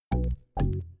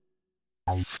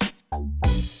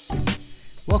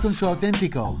Welcome to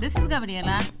Auténtico. This is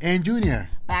Gabriela. And Junior.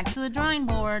 Back to the drawing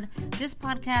board. This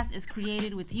podcast is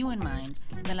created with you in mind,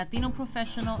 the Latino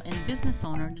professional and business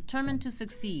owner determined to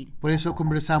succeed. Por eso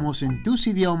conversamos en tus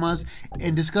idiomas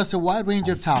and discuss a wide range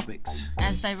of topics.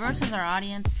 As diverse as our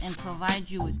audience and provide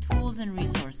you with tools and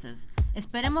resources.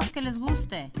 Esperemos que les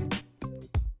guste.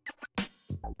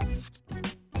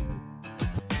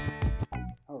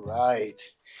 All right.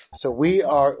 So we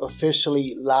are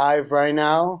officially live right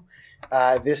now.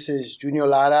 This is Junior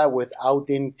Lara with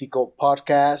Auténtico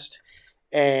Podcast,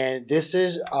 and this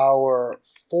is our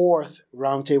fourth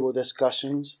roundtable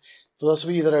discussions. For those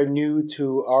of you that are new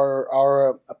to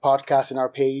our podcast and our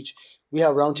page, we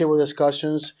have roundtable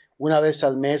discussions una vez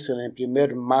al mes, en el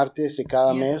primer martes de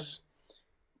cada mes.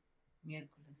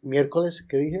 Miércoles,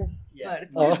 ¿qué dije? Yeah.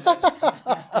 Oh.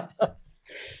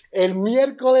 El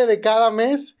miércoles de cada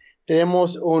mes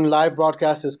tenemos un live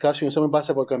broadcast discussion. Eso me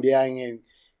pasa por cambiar en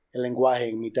el lenguaje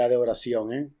en mitad de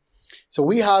oración. So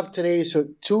we have today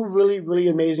two really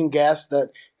amazing guests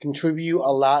that contribute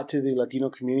a lot to the Latino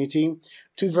community.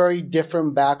 Two very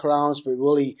different backgrounds, but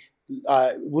really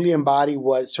embody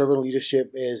what servant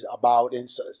leadership is about. And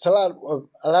it's a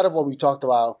lot of what we talked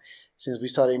about since we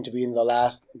started interviewing the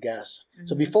last guest. Mm-hmm.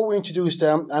 So before we introduce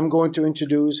them, I'm going to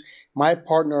introduce my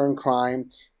partner in crime,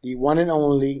 the one and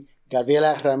only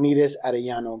Gabriela Ramírez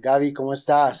Arellano. Gaby, ¿cómo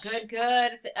estás?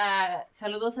 Good.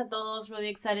 Saludos a todos. Really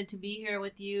excited to be here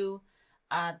with you.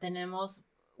 Tenemos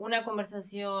una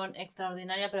conversación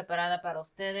extraordinaria preparada para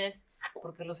ustedes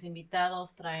porque los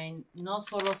invitados traen no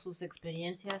solo sus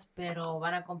experiencias, pero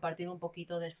van a compartir un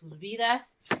poquito de sus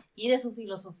vidas y de su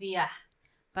filosofía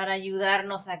para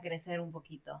ayudarnos a crecer un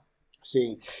poquito.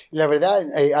 Sí, la verdad,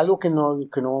 algo que no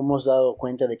hemos dado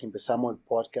cuenta de que empezamos el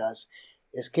podcast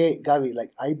es que, Gaby,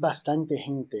 hay bastante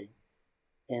gente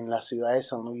en la ciudad de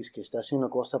San Luis que está haciendo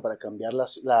cosas para cambiar la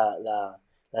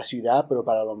ciudad, pero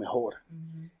para lo mejor.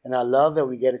 Mm-hmm. And I love that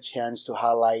we get a chance to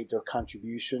highlight their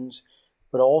contributions,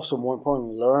 but also, more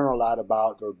importantly, learn a lot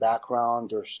about their background,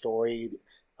 their story,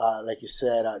 like you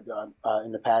said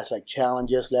in the past, like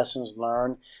challenges, lessons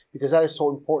learned, because that is so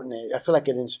important. I feel like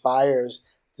it inspires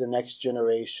the next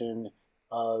generation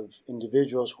of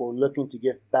individuals who are looking to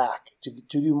give back, to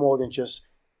do more than just,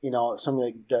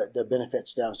 something that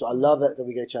benefits them. So I love that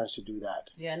we get a chance to do that.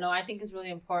 Yeah, no, I think it's really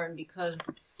important because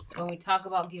when we talk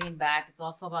about giving back, it's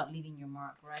also about leaving your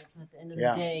mark, right? So at the end of the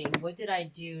day, what did I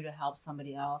do to help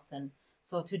somebody else? And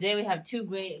so today we have two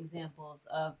great examples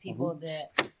of people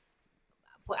that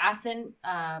hacen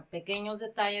pequeños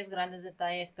detalles, grandes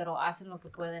detalles, pero hacen lo que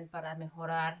pueden para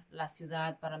mejorar la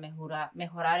ciudad, para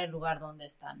mejorar el lugar donde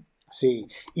están. Sí,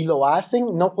 y lo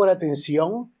hacen no por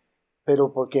atención,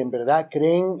 pero porque en verdad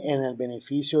creen en el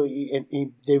beneficio y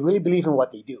they really believe in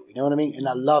what they do, you know what I mean? And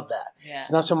I love that. Yeah.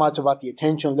 It's not so much about the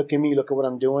attention, look at me, look at what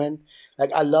I'm doing.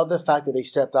 Like, I love the fact that they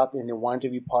stepped up and they wanted to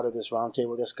be part of this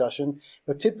roundtable discussion.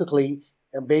 But typically,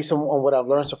 and based on what I've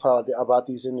learned so far about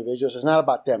these individuals, it's not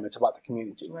about them, it's about the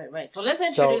community. Right. So let's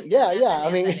introduce them. Yeah. I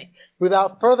mean,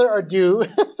 without further ado,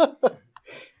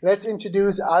 let's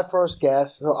introduce our first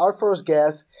guest. So our first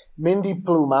guest, Mindy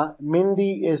Pluma.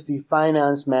 Mindy is the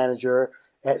finance manager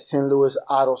at St. Louis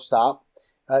Auto Stop.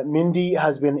 Mindy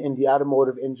has been in the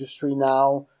automotive industry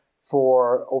now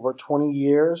for over 20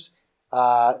 years.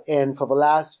 And for the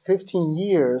last 15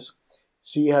 years,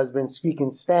 she has been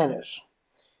speaking Spanish.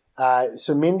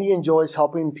 So Mindy enjoys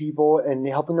helping people and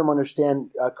helping them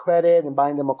understand credit and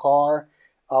buying them a car,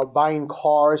 buying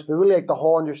cars, but really the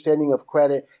whole understanding of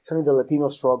credit, something the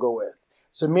Latinos struggle with.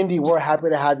 So Mindy, we're happy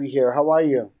to have you here. How are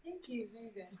you? Thank you. Very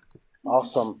good.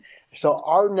 Awesome. So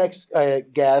our next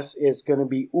guest is going to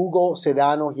be Hugo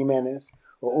Jiménez,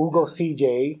 o Hugo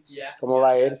CJ. Yeah. Como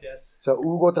va él. Yes. So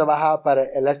Hugo trabaja para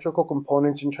Electrical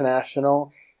Components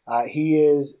International. He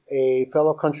is a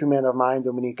fellow countryman of mine,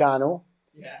 dominicano,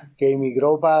 que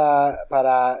emigró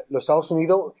para los Estados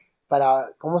Unidos,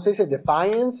 para, ¿cómo se dice?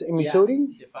 Defiance, en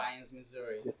Missouri.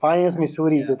 Defiance,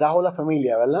 Missouri. Te trajo la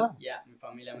familia, ¿verdad? Mi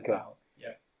familia me trajo.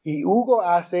 Y Hugo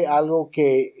hace algo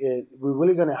que we're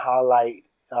really going to highlight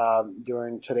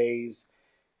during today's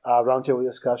roundtable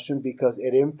discussion because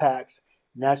it impacts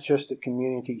not just the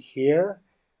community here,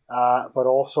 but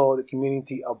also the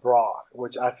community abroad,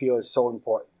 which I feel is so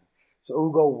important. So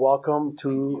Hugo, welcome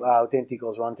to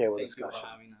Auténtico's roundtable discussion. Thank you for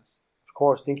having us. Of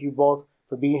course, thank you both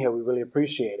for being here. We really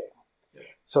appreciate it. Yeah.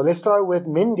 So let's start with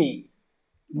Mindy.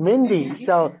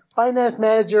 So finance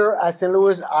manager at St.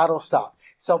 Louis Auto Stop.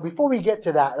 So before we get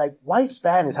to that, why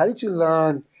Spanish? How did you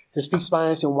learn to speak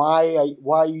Spanish, and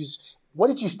what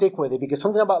did you stick with it? Because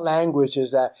something about language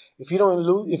is that if you don't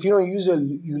use it,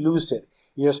 you lose it.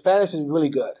 Your Spanish is really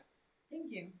good. Thank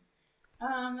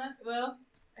Well,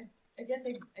 I guess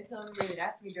I tell everybody that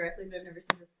asked me directly, but I've never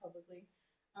said this publicly.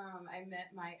 I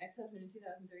met my ex-husband in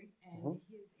 2003, and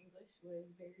his English was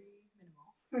very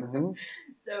minimal.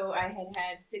 So I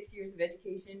had 6 years of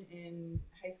education in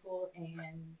high school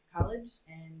and college,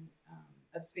 and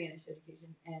of Spanish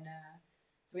education, and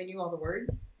so I knew all the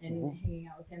words. And hanging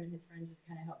out with him and his friends just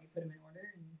kind of helped me put them in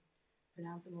order and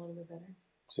pronounce them a little bit better.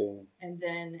 Sí. And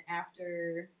then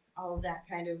after all of that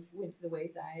kind of went to the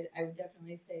wayside, I would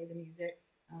definitely say the music.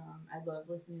 I love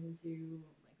listening to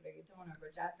like reggaeton or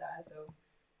bachata, so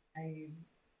I,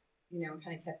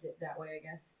 kind of kept it that way, I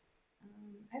guess.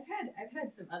 I've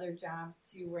had some other jobs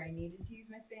too where I needed to use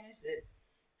my Spanish that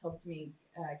helped me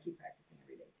keep practicing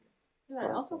every day too. Yeah,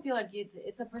 I also feel like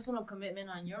it's a personal commitment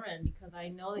on your end, because I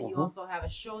know that you also have a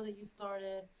show that you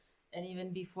started, and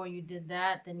even before you did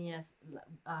that, tenías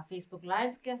Facebook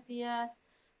Lives que hacías.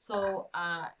 So,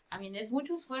 es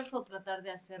mucho esfuerzo tratar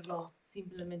de hacerlo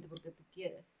simplemente porque tú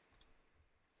quieres.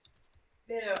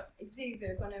 Pero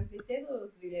cuando empecé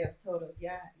los videos todos,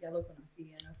 ya lo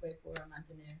conocía, no fue por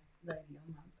mantener la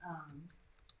idioma.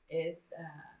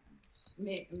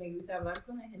 Me gusta hablar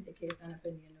con la gente que están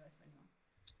aprendiendo español,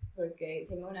 porque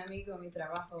tengo un amigo en mi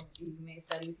trabajo y me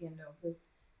está diciendo, pues,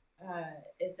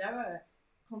 estaba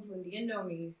confundiendo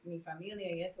mi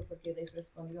familia y eso porque les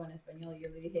respondió en español, y yo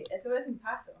le dije, eso es un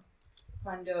paso.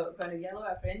 Cuando ya lo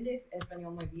aprendes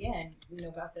español muy bien,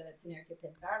 no vas a tener que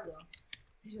pensarlo.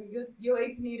 Pero yo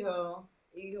he tenido,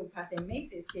 pasé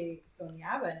meses que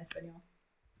soñaba en español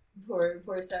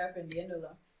por estar aprendiéndolo.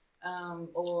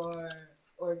 O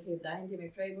que la gente me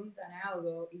pregunta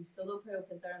algo y solo puedo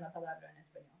pensar en la palabra en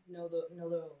español. No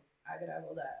lo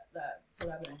agravo la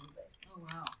palabra en inglés. Oh,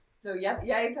 wow. So, ya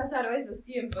he pasado esos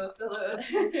tiempos. Solo...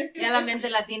 Ya la mente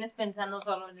la tienes pensando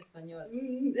solo en español.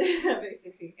 A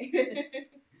veces sí.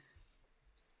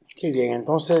 Qué bien,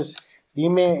 entonces,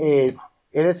 dime,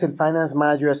 eres el Finance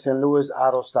Manager de St. Louis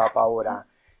Auto Stop ahora.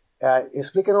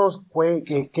 Explícanos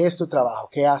qué es tu trabajo,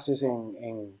 qué haces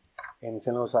en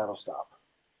St. Louis Auto Stop.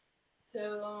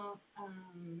 So,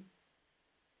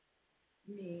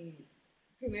 mi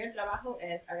primer trabajo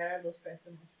es agarrar los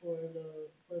préstamos por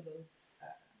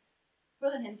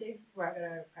la gente por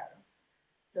agarrar el carro.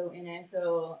 So, en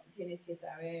eso tienes que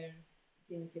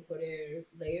poder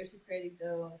leer su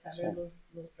crédito, saber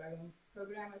los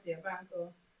programas del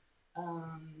banco,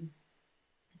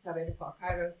 saber cuál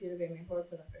carro sirve mejor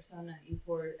para la persona y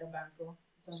por el banco.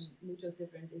 Son muchos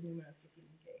diferentes números que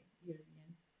tienen que ir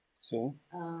bien. Sí.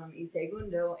 Y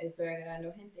segundo, estoy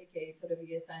agarrando gente que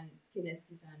todavía que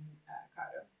necesitan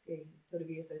carro, que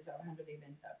todavía estoy trabajando de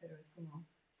venta, pero es como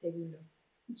segundo.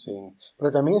 Sí,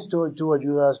 pero también tú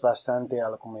ayudas bastante a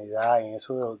la comunidad en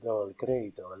eso del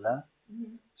crédito, ¿verdad?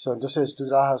 So, entonces tú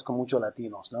trabajas con muchos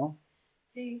latinos, ¿no?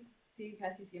 Sí,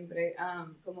 casi siempre.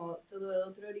 Como todo el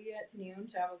otro día tenía un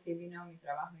chavo que vino a mi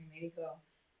trabajo y me dijo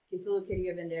que solo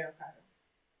quería vender el carro.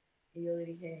 Y yo le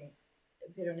dije,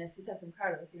 pero necesitas un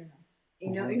carro, ¿sí o no?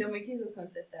 Y no me quiso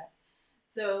contestar.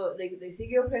 So, le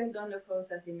siguió preguntando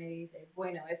cosas y me dice,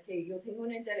 bueno, es que yo tengo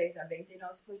un interés a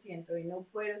 22% y no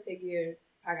puedo seguir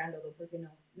pagándolo porque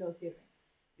no sirve.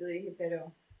 Yo le dije,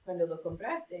 pero cuando lo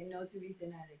compraste no tuviste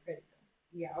nada de crédito.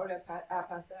 Y ahora ha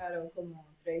pasado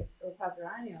como 3 o 4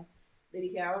 años. Le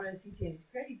dije, ahora sí tienes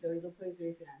crédito y lo puedes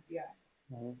refinanciar.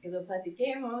 Y lo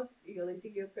platiquemos y yo le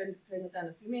siguió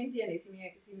preguntando si me entiende,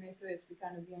 si me estoy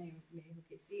explicando bien, y me dijo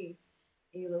que sí.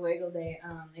 Y luego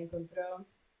encontró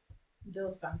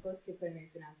 2 bancos que pueden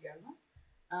refinanciarlo.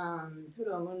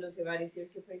 Todo el mundo te va a decir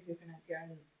que puedes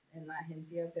refinanciar en la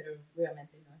agencia, pero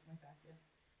realmente no es muy fácil.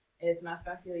 Es más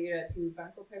fácil ir a tu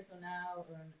banco personal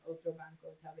o en otro banco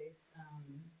tal vez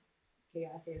que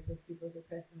hace esos tipos de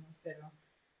préstamos, pero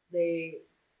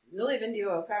no le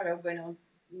vendió el carro, bueno,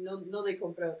 no le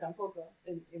compró tampoco.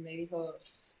 Y me dijo,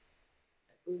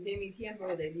 usé mi tiempo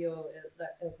y le dio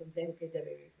el consejo que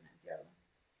debe refinanciarlo.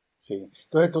 Sí,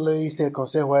 entonces tú le diste el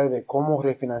consejo a él de cómo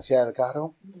refinanciar el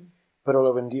carro, pero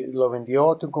lo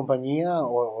vendió tu compañía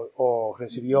o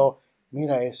recibió,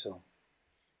 mira eso.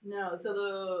 No,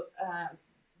 solo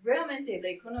realmente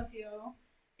le conoció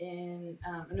en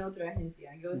otra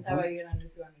agencia. Yo estaba ayudando a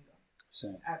su amigo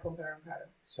a comprar un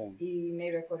carro y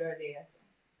me recordó de eso.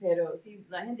 Pero sí,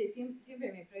 la gente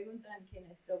siempre me preguntan quién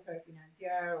necesito para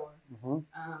financiar o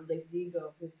les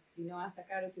digo, pues si no has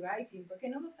sacado tu ITIN, ¿por qué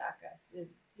no lo sacas?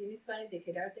 Tienes planes de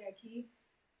quedarte aquí,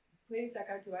 puedes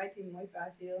sacar tu ITIN muy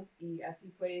fácil y así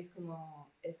puedes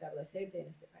como establecerte en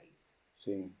este país.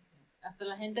 Sí. Hasta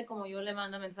la gente como yo le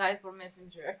manda mensajes por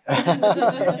Messenger.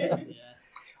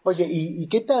 Oye, ¿y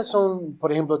qué tal son,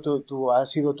 por ejemplo, ha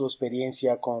sido tu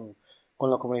experiencia con con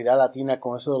la comunidad latina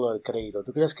con eso de lo del crédito.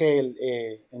 ¿Tú crees que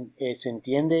se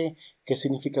entiende qué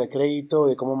significa el crédito,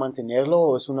 de cómo mantenerlo,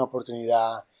 o es una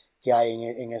oportunidad que hay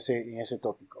en ese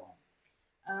tópico?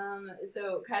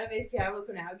 So, cada vez que hablo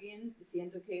con alguien,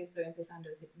 siento que estoy empezando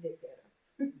de cero.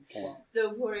 Okay.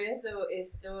 So, por eso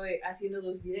estoy haciendo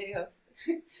los videos.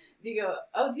 Digo,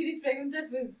 ¿tienes preguntas?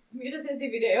 Pues miras este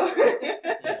video.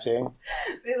 Sí.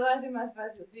 Me lo hace más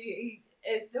fácil. Sí, y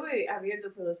estoy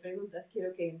abierto por las preguntas.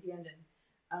 Quiero que entiendan.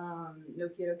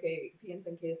 No quiero que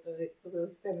piensen que estoy solo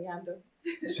spameando.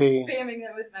 Sí. Spamming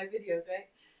them with my videos, right?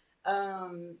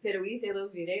 Pero hice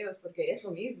los videos porque es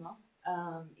lo mismo.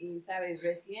 Y, ¿sabes?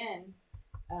 Recién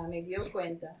me dio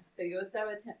cuenta. So, yo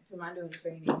estaba tomando un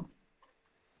training.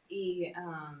 Y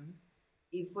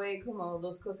fue como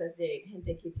dos cosas de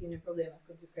gente que tiene problemas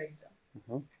con su crédito.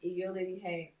 Uh-huh. Y yo le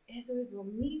dije, eso es lo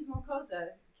mismo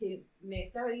cosa que me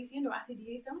estaba diciendo hace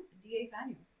 10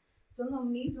 años. Son los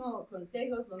mismos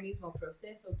consejos, lo mismo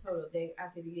proceso, todo de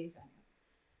hace 10 años.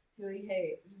 Yo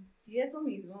dije, si es lo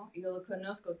mismo, y yo lo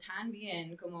conozco tan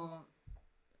bien como,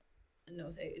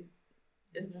 no sé,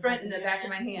 front and the back of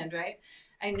my hand, right?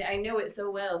 I know it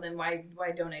so well, then why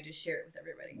don't I just share it with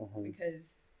everybody? Uh-huh.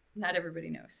 Because not everybody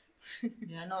knows.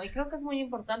 Yeah, no, y creo que es muy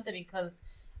importante because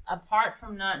apart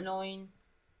from not knowing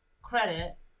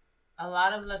credit, a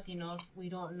lot of Latinos, we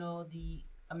don't know the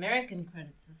American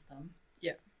credit system.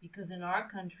 Yeah. Because in our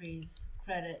countries,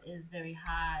 credit is very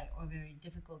high or very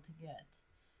difficult to get.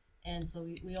 And so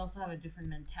we also have a different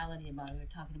mentality about it. We were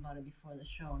talking about it before the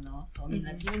show, ¿no? So, I mean,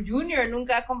 like, even Junior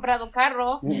nunca ha comprado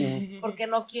carro porque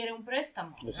no quiere un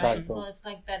préstamo. Exacto. Right? So it's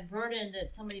like that burden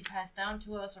that somebody passed down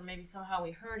to us, or maybe somehow we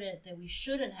heard it, that we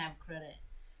shouldn't have credit.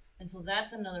 And so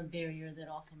that's another barrier that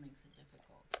also makes it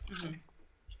difficult. Mm-hmm.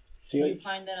 Do you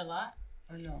find that a lot,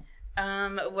 or no?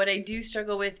 What I do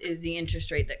struggle with is the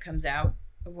interest rate that comes out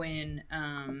when...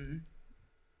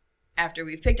 after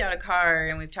we've picked out a car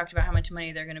and we've talked about how much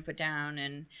money they're going to put down,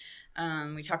 and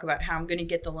we talk about how I'm going to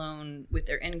get the loan with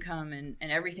their income and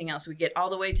everything else, we get all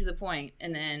the way to the point,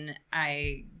 and then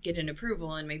I get an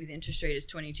approval and maybe the interest rate is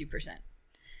 22%.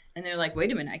 And they're like,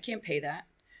 wait a minute, I can't pay that.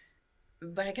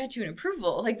 But I got you an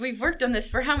approval. Like, we've worked on this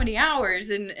for how many hours,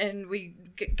 and we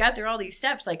got through all these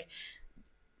steps. Like,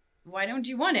 why don't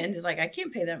you want it? And it's like, I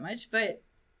can't pay that much, but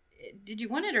did you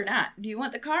want it or not? Do you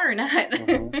want the car or not?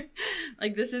 Mm-hmm.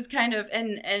 Like, this is kind of,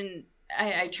 and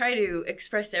I try to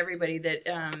express to everybody that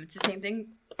it's the same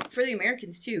thing for the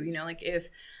Americans too. You know, like, if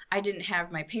I didn't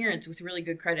have my parents with really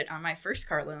good credit on my first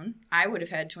car loan, I would have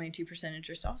had 22%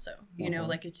 interest also. You know,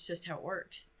 like, it's just how it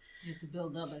works. You have to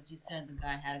build up, like you said, the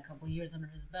guy had a couple years under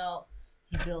his belt.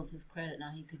 He built his credit. Now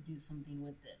he could do something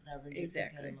with it, leverage it to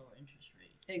get a lower interest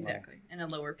rate. Exactly. Right. And a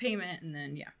lower payment, and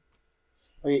then, yeah.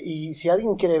 Oye, y si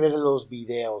alguien quiere ver los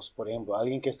videos, por ejemplo,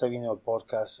 alguien que está viendo el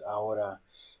podcast ahora,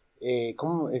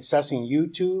 ¿cómo estás en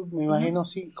YouTube, me imagino?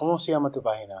 Sí. ¿Cómo se llama tu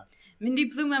página? Mindy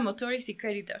Pluma, Motores y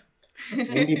Crédito.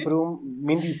 Mindy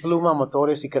Pluma,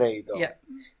 Motores y Crédito. Yeah.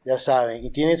 Ya saben.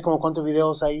 ¿Y tienes como cuántos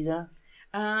videos ahí ya?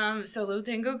 Solo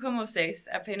tengo como 6,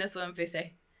 apenas lo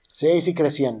empecé. 6 y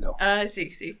creciendo. Sí.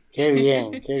 Qué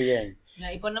bien, qué bien.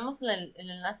 Y ponemos el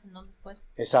enlace, ¿no?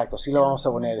 Después. Exacto, sí lo vamos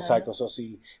a poner, exacto. So,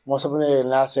 sí. Vamos a poner el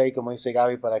enlace ahí, como dice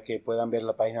Gaby, para que puedan ver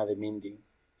la página de Mindy.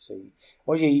 Sí.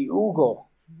 Oye, y Hugo,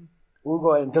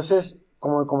 entonces,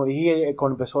 como dije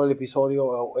cuando empezó el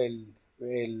episodio, el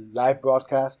live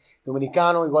broadcast,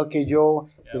 dominicano, igual que yo,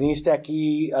 viniste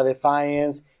aquí a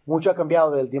Defiance. Mucho ha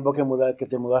cambiado del tiempo que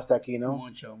te mudaste aquí, ¿no?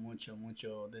 Mucho.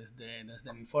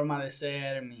 Desde mi forma de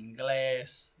ser, mi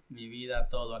inglés, mi vida,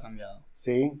 todo ha cambiado.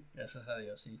 Sí. Gracias a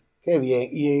Dios, sí. Qué bien.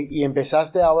 Y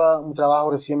empezaste ahora un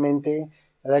trabajo recientemente,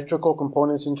 Electrical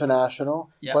Components International.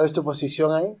 Yeah. ¿Cuál es tu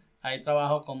posición ahí? Ahí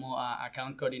trabajo como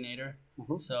Account Coordinator.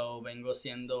 Uh-huh. So, vengo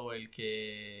siendo el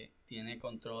que tiene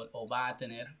control, o va a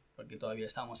tener, porque todavía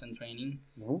estamos en training,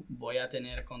 uh-huh. Voy a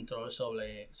tener control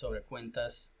sobre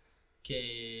cuentas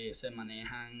que se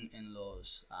manejan en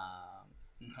los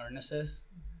harnesses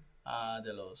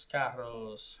de los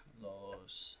carros,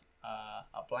 los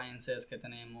appliances que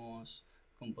tenemos,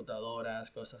 computadoras,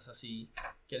 cosas así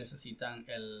que necesitan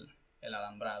el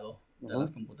alambrado de las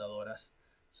computadoras.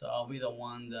 So I'll be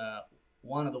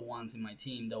one of the ones in my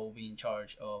team that will be in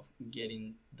charge of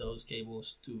getting those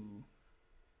cables to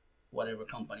whatever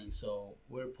company. So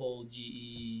Whirlpool,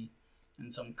 GE,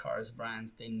 and some cars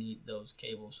brands, they need those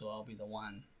cables, so I'll be the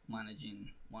one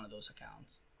managing one of those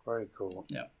accounts. Very cool.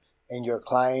 Yeah. And your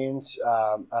clients,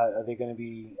 are they going to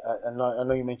be, I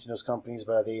know you mentioned those companies,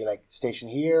 but are they like stationed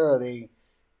here? Are they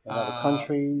in other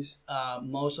countries?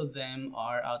 Most of them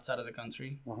are outside of the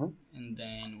country. Uh-huh. And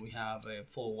then we have a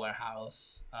full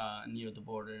warehouse near the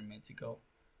border in Mexico.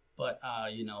 But,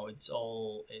 it's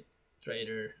all a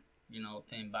trader,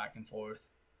 thing back and forth.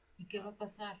 ¿Y qué va a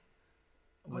pasar?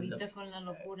 With Ahorita con la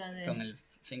locura de... Con el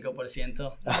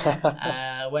 5%.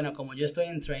 Bueno, como yo estoy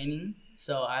en training,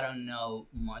 so I don't know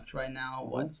much right now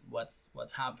what's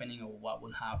happening or what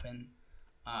will happen.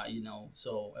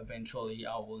 So eventually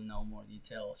I will know more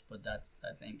details, but I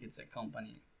think it's a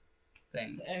company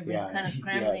thing. So everybody's kind of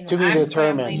scrambling. To be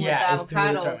determined. Yeah, it's to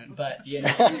be determined. But,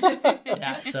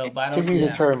 to be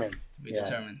determined. To be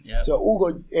determined, yeah. So,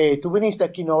 Hugo, tú viniste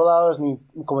aquí, no hablabas ni,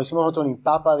 como decimos nosotros, ni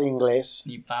papa de inglés.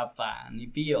 Ni papa, ni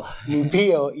pío. Ni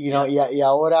pío, y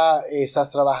ahora estás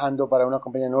trabajando para una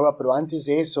compañía nueva, pero antes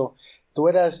de eso, tú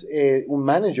eras un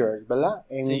manager, ¿verdad?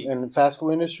 En fast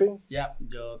food industry. Yeah,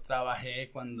 yo trabajé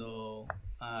cuando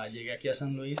llegué aquí a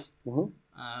San Luis. Uh-huh.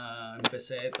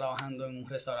 Empecé trabajando en un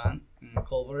restaurante en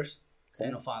Culver's,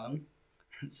 en O'Fallon.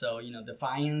 So,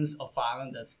 Defiance,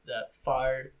 O'Fallon, that's the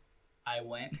far I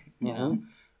went, you know.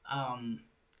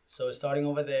 So starting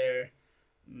over there,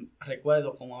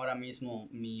 recuerdo como ahora mismo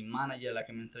mi manager, la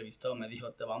que me entrevistó, me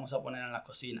dijo, te vamos a poner en la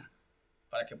cocina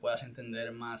para que puedas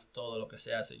entender más todo lo que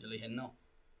se hace. Yo le dije, no,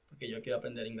 porque yo quiero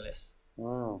aprender inglés.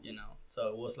 Wow. So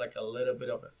it was like a little bit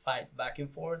of a fight back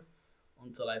and forth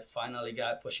until I finally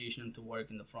got positioned to work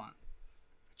in the front.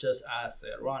 Just as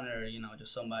a runner,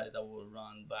 just somebody that would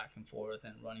run back and forth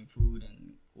and running food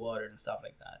and water and stuff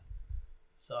like that.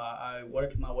 So I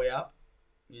worked my way up,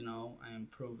 and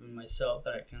proving myself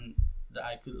that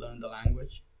I could learn the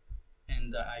language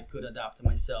and that I could adapt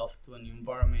myself to a new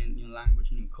environment, new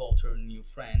language, new culture, new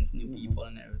friends, new people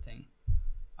and everything.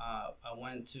 I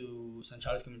went to St.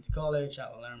 Charles Community College.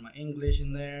 I learned my English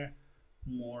in there,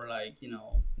 more like,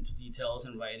 into details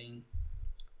and writing.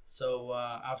 So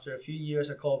after a few years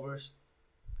at Culver's,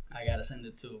 I got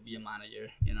ascended to be a manager,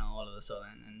 all of a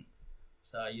sudden. And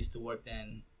so I used to work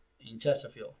then in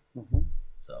Chesterfield. Mm-hmm.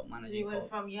 So managing. So you went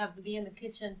from you have to be in the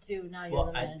kitchen to now you're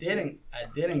the manager. I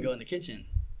didn't go in the kitchen.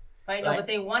 Right, no, but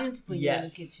they wanted to put you in the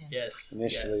kitchen. Yes.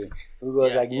 Initially.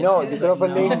 Hugo's like, no, you got to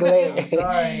put English.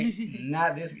 Sorry,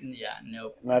 not this. Yeah,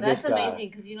 nope. Not That's this guy.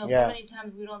 amazing because so many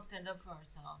times we don't stand up for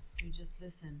ourselves. We just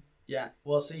listen. Yeah.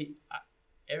 Well, see,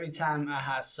 every time I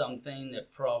had something,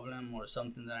 a problem or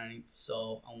something that I need to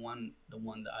solve, I want the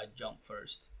one that I jump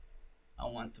first. I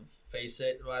want to face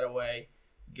it right away,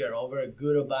 get over it,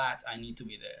 good or bad. I need to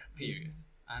be there. Period.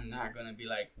 Mm-hmm. I'm not gonna be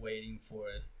like waiting for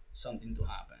something to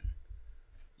happen.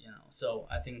 So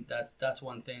I think that's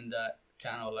one thing that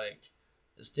kind of like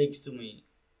sticks to me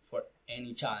for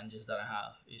any challenges that I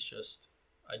have. It's just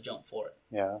I jump for it.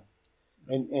 Yeah.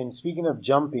 And speaking of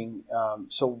jumping,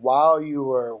 so while you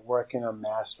were working on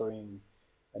mastering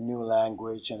a new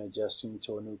language and adjusting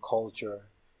to a new culture,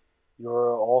 you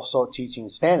were also teaching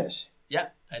Spanish. Yeah,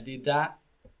 I did that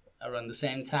around the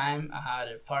same time. I had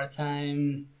a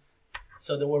part-time,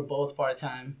 so they were both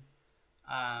part-time.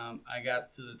 I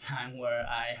got to the time where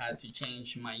I had to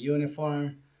change my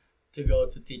uniform to go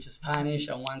to teach Spanish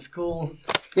at one school.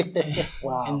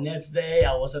 Wow. And next day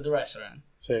I was at the restaurant.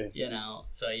 Sí.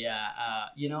 So yeah,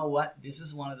 you know what? This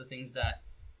is one of the things that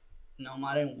no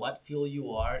matter in what field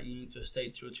you are, you need to stay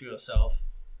true to yourself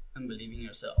and believe in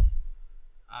yourself.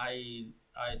 I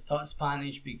taught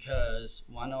Spanish because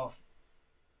one of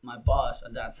my boss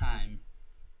at that time,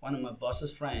 one of my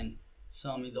boss's friend,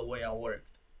 saw me the way I worked.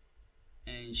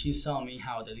 And she saw me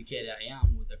how dedicated I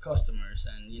am with the customers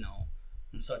and,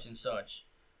 and such and such.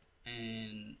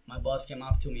 And my boss came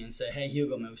up to me and said, hey,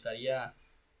 Hugo, me gustaría,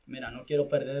 mira, no quiero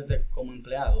perderte como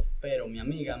empleado, pero mi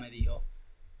amiga me dijo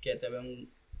que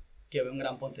ve un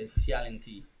gran potencial en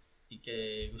ti y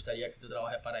que gustaría que tú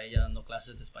trabajes para ella dando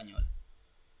clases de español.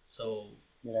 So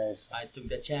I took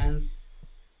the chance,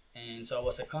 and so I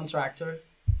was a contractor,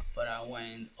 but I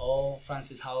went all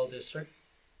Francis Howell District,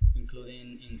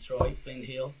 including in Troy, Flint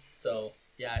Hill. So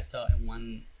yeah, I taught in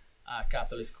one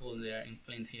Catholic school there in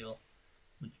Flint Hill,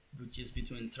 which is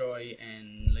between Troy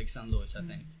and Lake St. Louis, I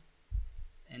think.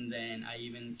 And then I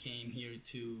even came here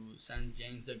to St.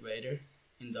 James the Greater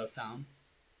in Dogtown.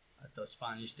 I taught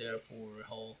Spanish there for a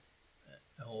whole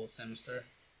semester.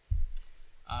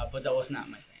 But that was not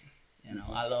my thing.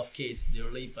 I love kids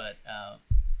dearly, but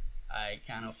I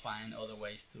kind of find other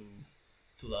ways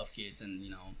to love kids and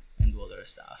and do other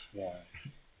stuff. Yeah.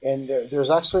 And there's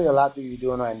actually a lot that you're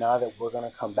doing right now that we're going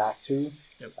to come back to.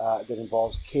 Yep. That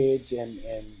involves kids and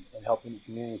helping the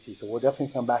community. So we'll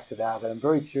definitely come back to that. But I'm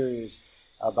very curious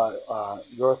about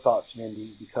your thoughts,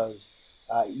 Mindy, because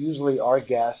usually our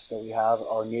guests that we have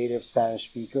are native Spanish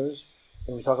speakers.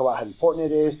 And we talk about how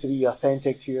important it is to be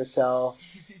authentic to yourself,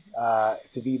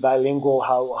 to be bilingual,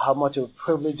 how much of a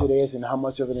privilege it is and how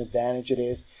much of an advantage it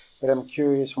is. But I'm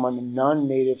curious from a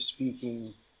non-native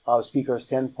speaking speaker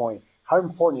standpoint, how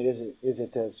important is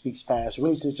it to speak Spanish,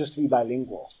 really just to be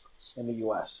bilingual in the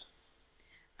U.S.?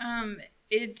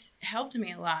 It's helped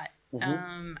me a lot.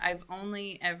 Mm-hmm. I've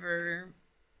only ever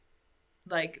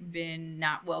been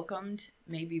not welcomed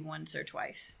maybe once or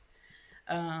twice.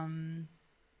 But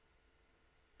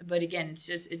again, it's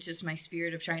just my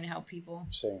spirit of trying to help people.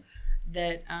 Same.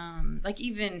 That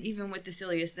even with the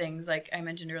silliest things, like I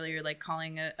mentioned earlier, like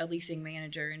calling a leasing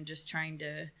manager and just trying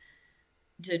to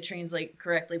translate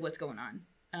correctly what's going on.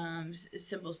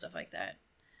 Simple stuff like that.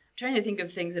 I'm trying to think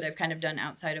of things that I've kind of done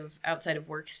outside of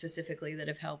work specifically that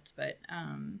have helped, but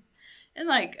and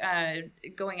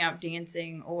going out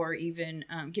dancing or even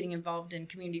getting involved in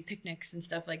community picnics and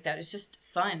stuff like that. It's just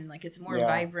fun. Like it's more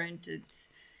vibrant.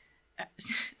 It's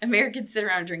Americans sit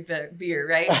around and drink beer,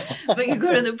 right? But you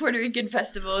go to the Puerto Rican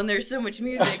festival and there's so much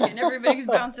music and everybody's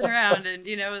bouncing around and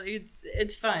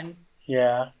it's fun.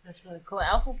 Yeah, that's really cool. I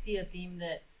also see a theme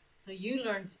that you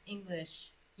learned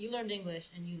English and you learned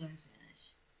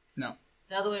Spanish. No,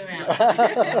 the other way around.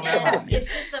 And it's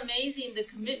just amazing the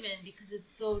commitment because it's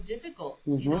so difficult,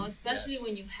 especially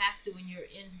when you have to when you're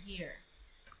in here.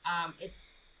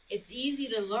 It's easy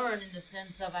to learn in the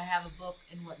sense of I have a book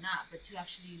and whatnot, but to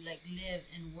actually live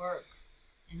and work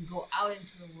and go out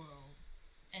into the world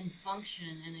and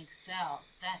function and excel,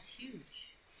 that's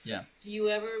huge. Yeah. Do you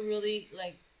ever really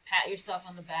pat yourself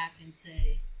on the back and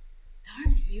say,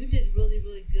 darn it, you did really,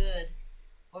 really good?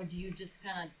 Or do you just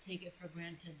kind of take it for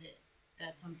granted that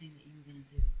that's something that you were going to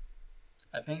do?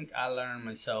 I think I learned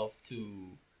myself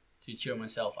to cheer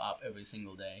myself up every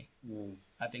single day.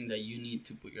 I think that you need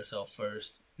to put yourself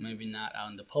first, maybe not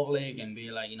out in the public and be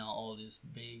all this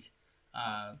big,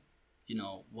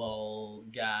 well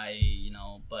guy,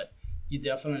 but you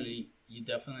definitely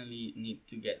need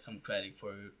to get some credit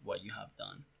for what you have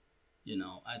done.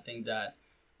 I think that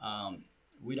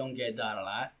we don't get that a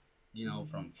lot,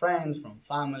 from friends, from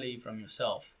family, from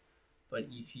yourself. But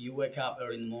if you wake up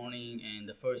early in the morning and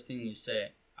the first thing you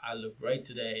say, I look great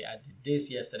today, I did this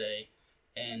yesterday,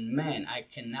 and man, I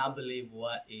cannot believe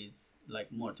what is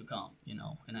more to come,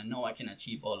 and I know I can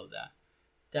achieve all of that.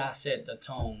 That set the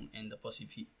tone and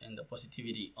the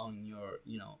positivity on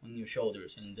your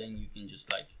shoulders, and then you can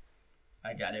just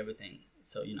I got everything,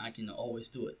 so I can always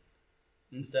do it.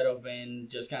 Instead of being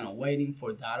just kind of waiting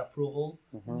for that approval,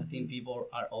 I think people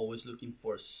are always looking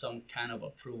for some kind of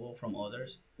approval from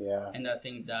others. Yeah. And I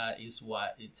think that is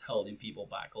what it's holding people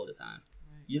back all the time.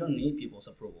 Right. You don't need people's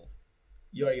approval.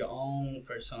 You're your own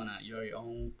persona. You're your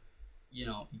own,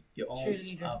 your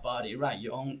own body, right?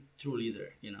 Your own true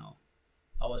leader.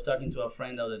 I was talking to a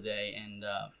friend the other day, and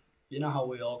you know how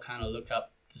we all kind of look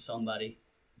up to somebody,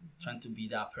 trying to be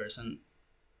that person.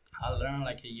 I learned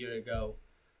a year ago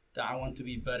that I want to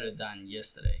be better than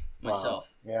yesterday myself.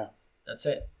 Wow. Yeah. That's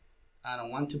it. I don't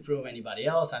want to prove anybody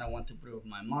else. I don't want to prove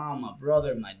my mom, my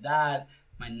brother, my dad,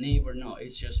 my neighbor. No,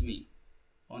 it's just me.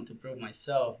 I want to prove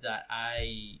myself that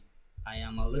I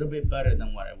am a little bit better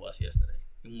than what I was yesterday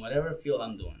in whatever field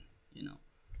I'm doing,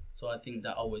 So I think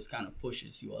that always kind of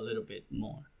pushes you a little bit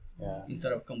more. Yeah.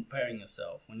 Instead of comparing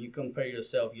yourself. When you compare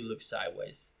yourself, you look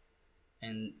sideways.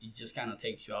 And it just kind of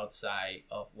takes you outside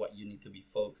of what you need to be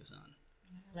focused on.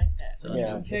 I like that. So, when you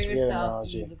compare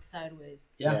yourself, you look sideways.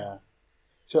 Yeah.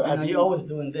 So you're always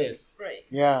doing this. Right.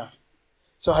 Yeah.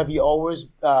 So have you always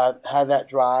had that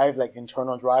drive,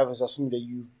 internal drive? Is that something that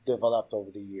you developed over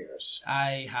the years?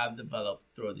 I have developed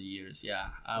through the years, yeah.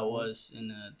 I was in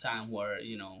a time where,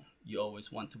 you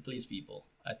always want to please people.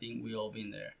 I think we all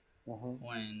been there.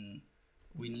 When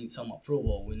we need some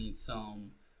approval, we need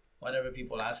some, whatever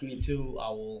people ask me to, I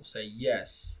will say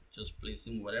yes. Just please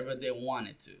them whatever they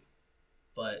wanted to.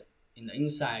 But in the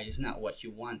inside, it's not what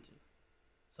you want to.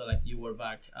 So you were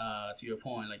back to your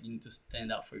point, you need to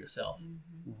stand up for yourself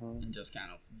and just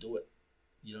kind of do it.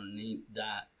 You don't need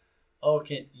that.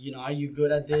 Okay, are you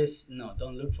good at this? No,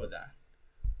 don't look for that.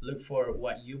 Look for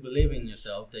what you believe in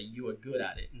yourself, that you are good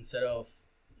at it. Instead of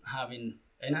having,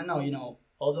 and I know,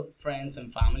 all the friends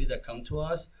and family that come to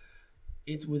us,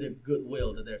 it's with a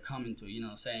goodwill that they're coming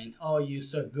to, saying, oh, you're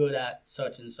so good at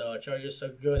such and such, or you're so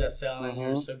good at selling,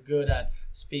 you're so good at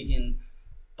speaking.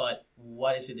 But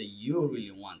what is it that you really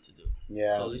want to do?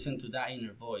 Yeah. So listen to that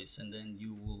inner voice, and then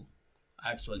you will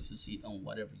actually succeed on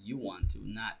whatever you want to,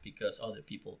 not because other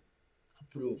people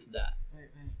approve that.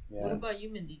 Right. Yeah. What about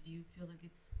you, Mindy? Do you feel like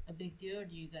it's a big deal, or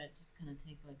do you gotta just kind of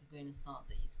take a grain of salt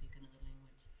that you speak another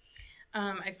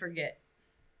language?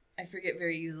 I forget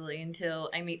very easily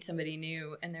until I meet somebody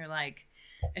new, and they're like,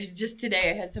 just today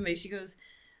I had somebody, she goes,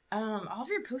 all of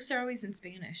your posts are always in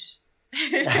Spanish.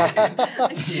 You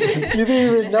didn't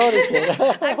even notice it.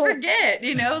 I forget,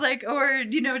 or,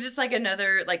 just like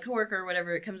another like coworker or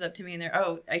whatever, it comes up to me and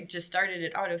I just started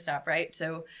at AutoStop, right?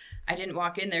 So I didn't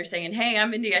walk in there saying, hey,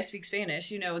 I'm Mindy, I speak Spanish.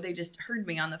 They just heard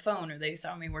me on the phone or they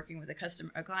saw me working with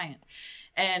a client.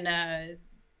 And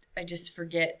I just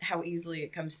forget how easily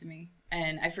it comes to me.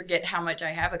 And I forget how much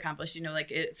I have accomplished,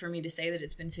 for me to say that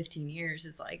it's been 15 years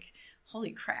is like,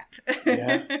 holy crap.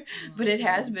 Yeah. But it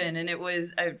has been. And it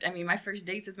was, my first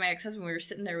dates with my ex-husband, we were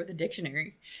sitting there with a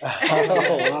dictionary.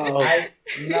 Oh,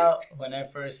 wow. When I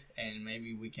first, and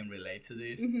maybe we can relate to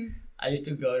this, I used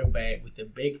to go to bed with a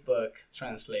big book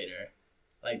translator,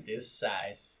 like this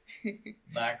size,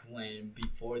 back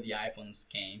before the iPhones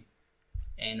came.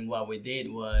 And what I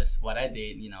did was,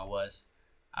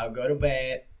 I would go to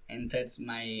bed and text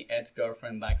my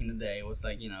ex-girlfriend back in the day. It was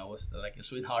like, it was like a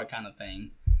sweetheart kind of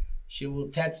thing. She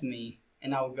would text me,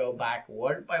 and I would go back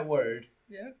word by word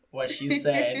what she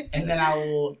said, and then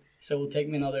it would take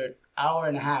me another hour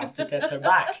and a half to text her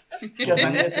back because I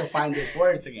needed to find the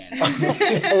words again.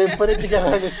 And put it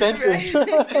together in a sentence.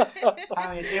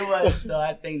 Right. It was, so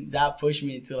I think that pushed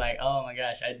me to like, oh my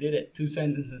gosh, I did it. 2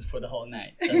 sentences for the whole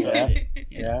night. That's what I did.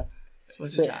 Yeah. It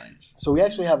was a challenge. So we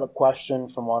actually have a question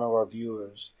from one of our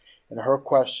viewers, and her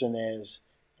question is,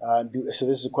 so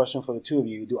this is a question for the two of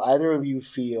you. Do either of you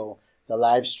feel the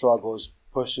life struggles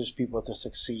pushes people to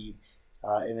succeed?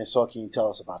 And so can you tell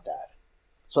us about that?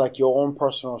 So like your own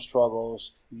personal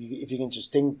struggles, if you can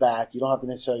just think back, you don't have to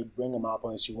necessarily bring them up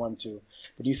unless you want to,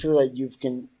 but do you feel that you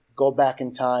can go back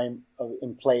in time,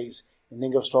 in place, and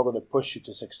think of struggle that push you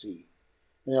to succeed?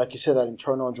 Like you said, that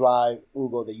internal drive,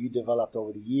 Hugo, that you developed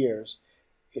over the years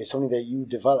is something that you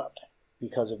developed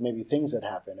because of maybe things that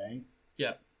happened, right?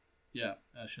 Yeah,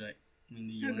 actually.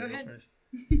 Mindy, you go want to ahead. go first?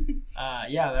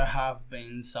 There have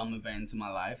been some events in my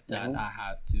life that I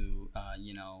had to,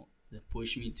 that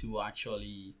pushed me to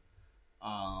actually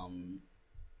kind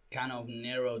of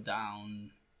narrow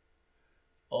down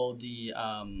all the,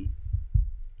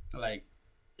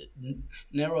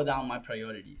 narrow down my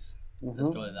priorities. Let's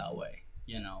call it that way,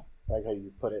 Like how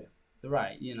you put it.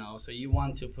 Right, so you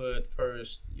want to put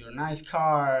first your nice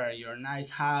car, your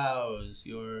nice house,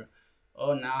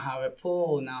 now I have a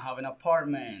pool, now I have an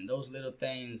apartment, those little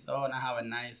things. Now I have a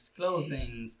nice clothing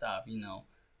and stuff,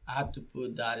 I had to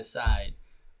put that aside.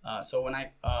 So when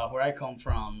where I come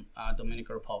from,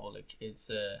 Dominican Republic, it's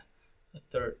a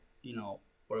third,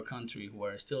 world country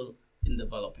where it's still in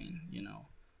developing,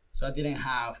 So I didn't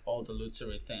have all the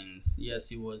luxury things.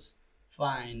 Yes, it was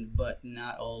fine, but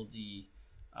not all the,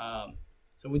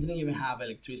 so we didn't even have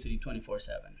electricity 24/7.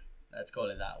 Let's call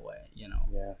it that way,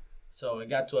 Yeah. So it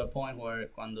got to a point where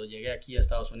cuando llegué aquí a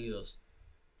Estados Unidos,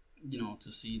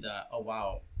 to see that, oh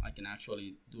wow, I can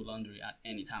actually do laundry at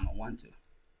any time I want to.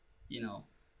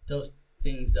 Those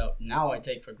things that now I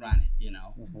take for granted,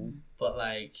 But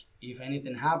like, if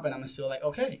anything happened, I'm still like,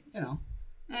 okay,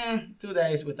 2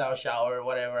 days without shower,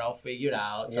 whatever, I'll figure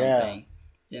out something.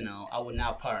 I would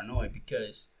not paranoid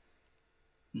because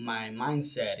my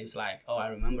mindset is like, oh, I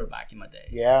remember back in my day.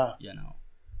 Yeah.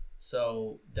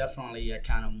 So definitely I'm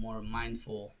kind of more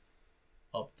mindful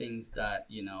of things that,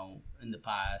 in the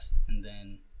past. And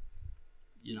then,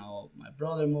 my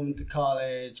brother moving to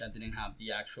college, I didn't have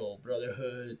the actual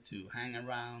brotherhood to hang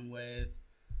around with.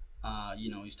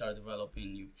 You start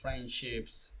developing new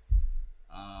friendships,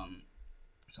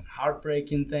 some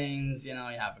heartbreaking things, you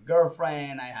have a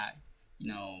girlfriend,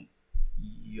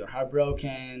 you're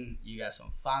heartbroken, you got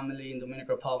some family in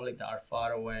Dominican Republic that are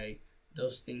far away.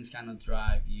 Those things kind of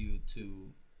drive you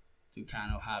to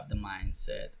kind of have the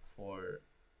mindset for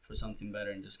something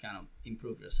better and just kind of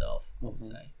improve yourself, I would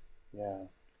say. Yeah,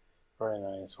 very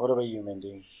nice. What about you,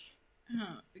 Mindy?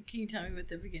 Can you tell me what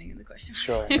the beginning of the question was?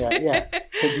 Sure, yeah.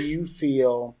 So do you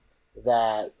feel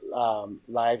that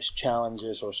life's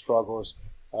challenges or struggles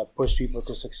push people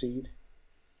to succeed?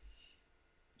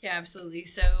 Yeah, absolutely.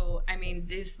 So,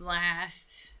 this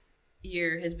last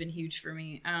year has been huge for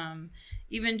me.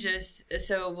 Even just,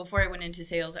 so before I went into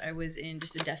sales, I was in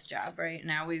just a desk job, right?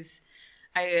 And I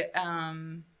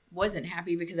wasn't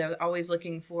happy because I was always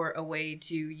looking for a way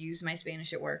to use my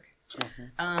Spanish at work.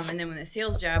 And then when the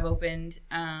sales job opened,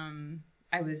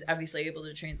 I was obviously able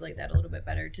to translate that a little bit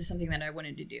better to something that I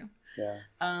wanted to do. Yeah.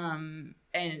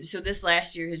 And so this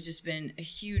last year has just been a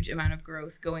huge amount of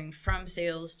growth, going from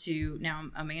sales to now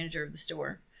I'm a manager of the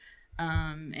store,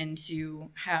 and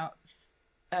to how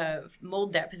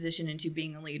mold that position into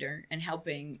being a leader and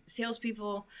helping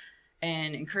salespeople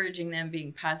and encouraging them,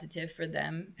 being positive for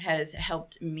them has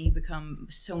helped me become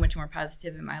so much more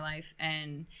positive in my life.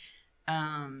 And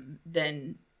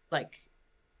then, like,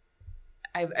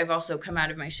 I've also come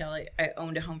out of my shell. I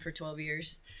owned a home for 12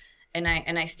 years, and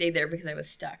I stayed there because I was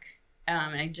stuck.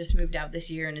 I just moved out this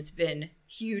year, and it's been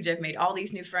huge. I've made all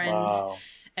these new friends. Wow.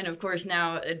 And of course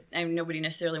now, nobody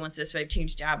necessarily wants this, but I've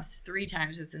changed jobs 3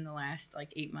 times within the last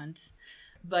 8 months.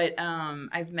 But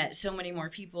I've met so many more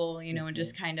people, and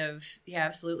just kind of, yeah,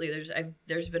 absolutely.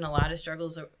 There's been a lot of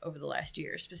struggles over the last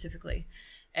year specifically,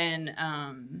 and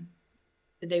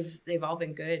they've all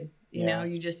been good. You know,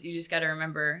 you just got to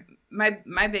remember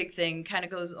my big thing kind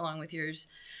of goes along with yours,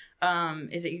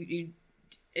 is that you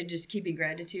just keeping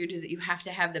gratitude, is that you have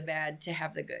to have the bad to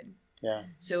have the good. Yeah.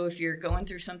 So if you're going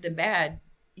through something bad,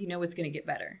 it's going to get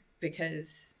better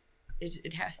because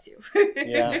it has to.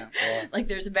 Yeah.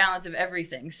 There's a balance of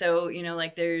everything. So,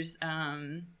 there's,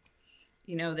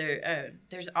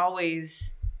 there's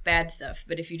always bad stuff.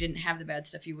 But if you didn't have the bad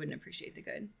stuff, you wouldn't appreciate the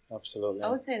good. Absolutely. I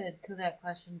would say that to that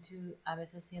question too, a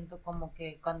veces siento como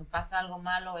que cuando pasa algo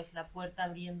malo es la puerta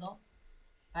abriendo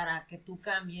para que tú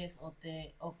cambies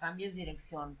o cambies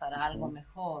dirección para algo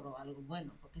mejor o algo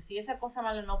bueno. Porque si esa cosa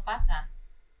mala no pasa,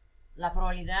 la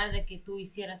probabilidad de que tú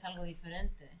hicieras algo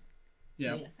diferente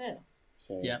sería cero.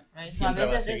 Sí. Yeah. Right? So a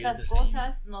veces esas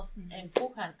cosas nos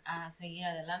empujan a seguir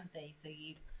adelante y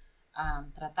seguir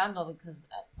tratando, because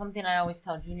something I always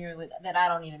tell Junior that I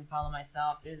don't even follow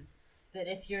myself is that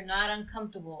if you're not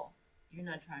uncomfortable, you're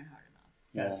not trying hard enough.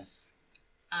 Yes.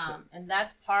 And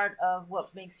that's part of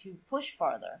what makes you push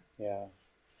farther. Yeah.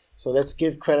 So let's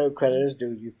give credit is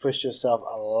due. You pushed yourself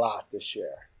a lot this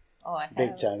year. Oh, I have.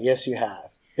 Big time. Yes, you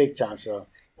have. Big time. So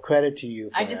credit to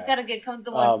you. I just got to get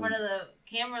comfortable in front of the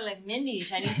camera like Mindy.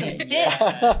 I need to fit.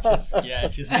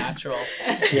 It's just natural.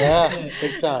 Yeah,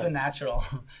 big time. It's a natural.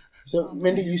 So,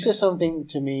 Mindy, you said something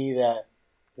to me that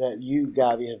you,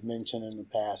 Gabi, have mentioned in the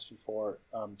past before,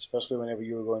 especially whenever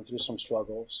you were going through some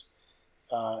struggles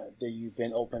that you've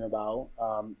been open about.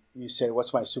 You said,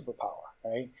 "What's my superpower?"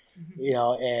 Right?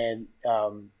 Mm-hmm. And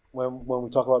when we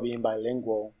talk about being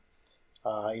bilingual,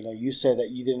 you said that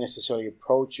you didn't necessarily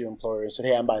approach your employer and said,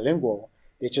 "Hey, I'm bilingual."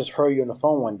 They just heard you on the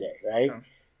phone one day, right? Yeah.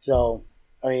 So,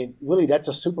 I mean, really, that's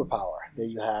a superpower that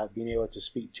you have, being able to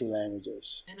speak 2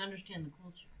 languages and understand the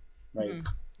culture. Right. Mm-hmm.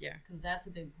 Yeah. Because that's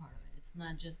a big part of it. It's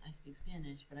not just I speak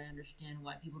Spanish, but I understand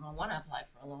why people don't want to apply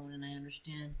for a loan, and I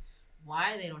understand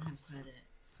why they don't have credit,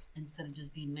 instead of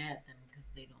just being mad at them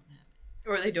because they don't have it.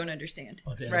 Or they don't understand.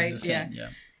 Or they don't right? Understand.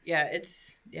 Yeah. Yeah,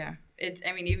 it's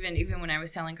I mean, even when I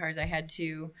was selling cars, I had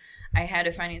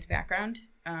a finance background,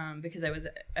 because I was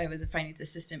a finance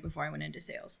assistant before I went into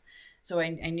sales. So I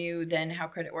knew then how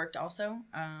credit worked also.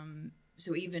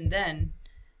 So even then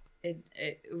it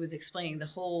was explaining the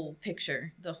whole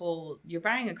picture, you're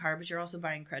buying a car, but you're also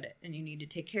buying credit, and you need to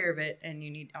take care of it, and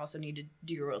you also need to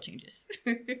do your oil changes.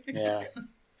 Yeah.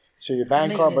 So you're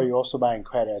buying a car, but you're also buying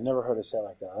credit. I never heard it said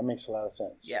like that. That makes a lot of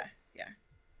sense. Yeah.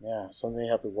 Yeah, something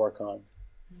you have to work on.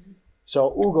 Mm-hmm.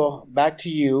 So, Hugo, back to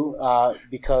you,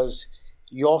 because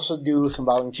you also do some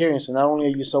volunteering. So not only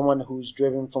are you someone who's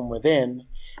driven from within,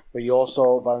 but you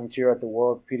also volunteer at the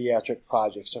World Pediatric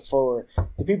Project. So for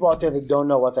the people out there that don't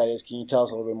know what that is, can you tell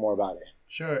us a little bit more about it?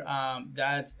 Sure.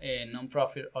 That's a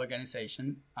nonprofit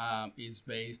organization. It's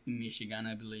based in Michigan,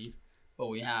 I believe, but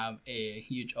we have a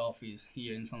huge office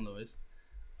here in St. Louis.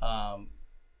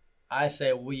 I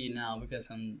say we now because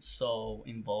I'm so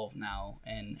involved now,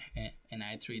 and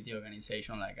I treat the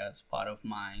organization like as part of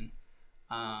mine.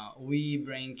 We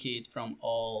bring kids from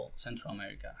all Central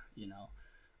America,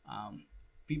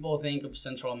 People think of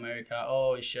Central America,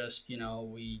 it's just,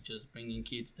 we just bring in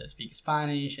kids that speak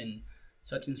Spanish and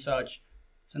such and such.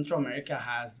 Central America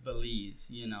has Belize,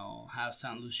 has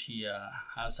St. Lucia,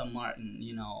 has San Martin,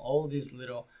 all these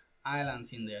little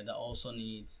islands in there that also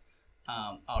needs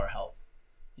our help.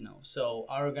 So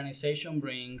our organization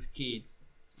brings kids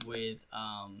with,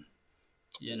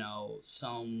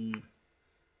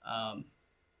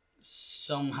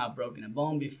 some have broken a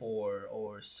bone before,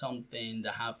 or something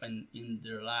that happened in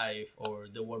their life, or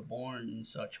they were born in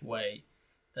such way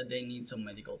that they need some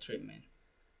medical treatment.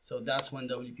 So that's when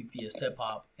WPP step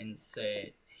up and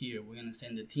say, here, we're going to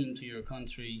send a team to your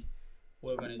country.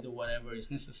 We're going to do whatever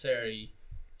is necessary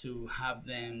to have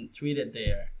them treated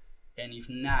there. And if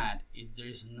not, if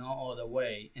there's no other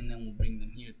way, and then we'll bring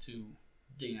them here to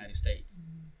the United States,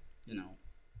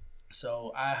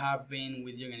 So I have been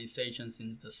with the organization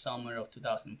since the summer of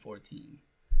 2014.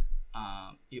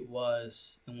 It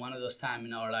was in one of those times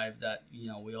in our life that,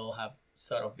 we all have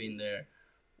sort of been there.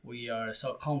 We are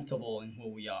so comfortable in who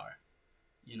we are.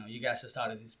 You guys have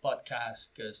started this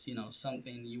podcast because,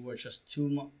 something you were just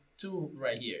too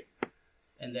right here.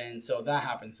 And then, so that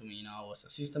happened to me. I was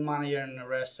assistant manager in a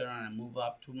restaurant, and I moved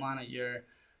up to manager,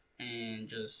 and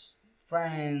just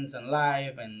friends and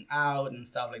life and out and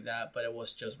stuff like that, but it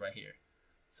was just right here.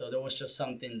 So there was just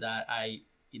something that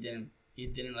it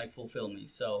didn't like fulfill me.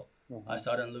 So I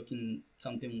started looking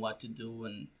something what to do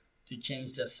and to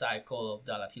change the cycle of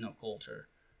the Latino culture.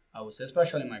 I would say,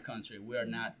 especially in my country, we are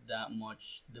not that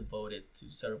much devoted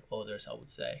to serve others, I would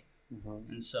say.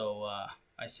 And so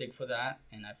I seek for that,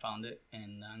 and I found it,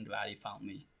 and I'm glad he found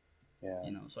me.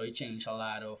 Yeah. So it changed a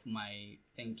lot of my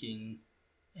thinking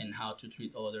and how to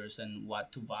treat others and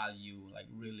what to value, like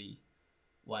really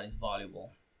what is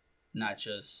valuable, not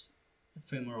just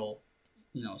ephemeral,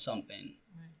 something.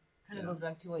 Right. Kind of goes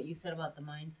back to what you said about the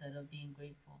mindset of being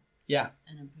grateful. Yeah.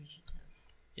 And appreciative.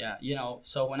 Yeah,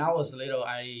 so when I was little,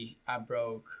 I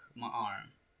broke my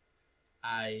arm.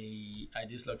 I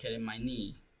dislocated my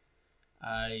knee.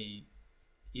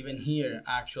 Even here,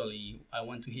 actually, I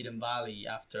went to Hidden Valley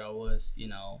after I was,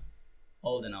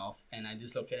 old enough, and I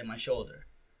dislocated my shoulder.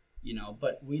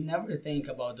 But we never think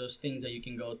about those things that you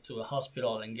can go to a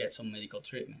hospital and get some medical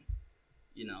treatment.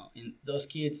 And those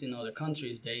kids in other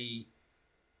countries, they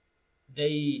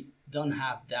don't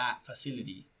have that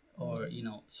facility or,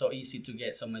 so easy to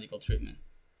get some medical treatment.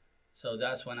 So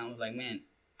that's when I was like, man,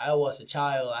 I was a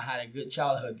child. I had a good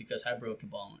childhood because I broke a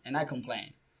bone, and I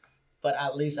complained. But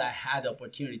at least I had the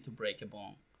opportunity to break a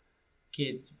bone.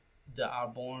 Kids that are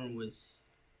born with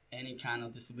any kind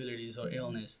of disabilities or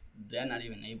illness, they're not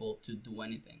even able to do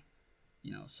anything.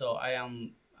 So I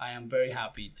am very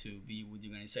happy to be with the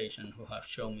organization who have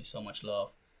shown me so much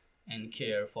love and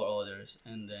care for others,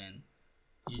 and then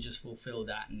you just fulfill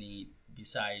that need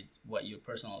besides what your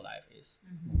personal life is.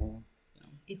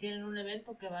 ¿Y tienen un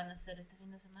evento que van a hacer este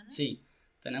fin de semana? Sí,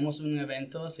 tenemos un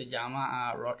evento, se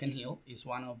llama Rock and Heal. It's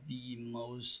one of the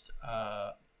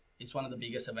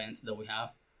biggest events that we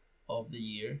have of the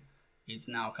year. It's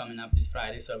now coming up this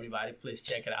Friday, so everybody please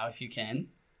check it out if you can.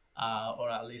 Or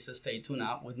at least stay tuned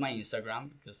up with my Instagram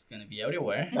because it's going to be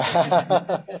everywhere.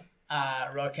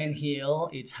 Rock and Heal,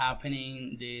 it's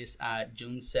happening this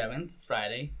June 7th,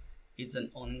 Friday. It's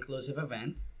an all-inclusive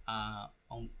event.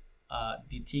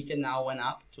 The ticket now went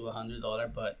up to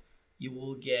 $100, but you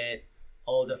will get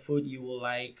all the food you will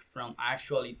like from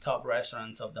actually top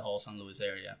restaurants of the whole San Luis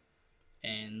area.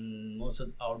 And most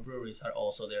of our breweries are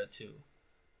also there too.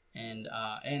 And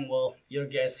well, your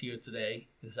guest here today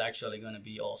is actually going to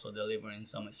be also delivering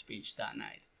some speech that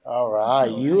night. All right,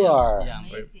 you are. Yeah,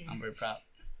 I'm very proud.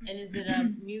 And is it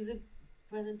a music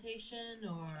presentation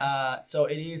or? So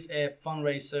it is a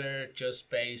fundraiser just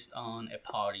based on a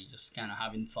party, just kind of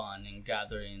having fun and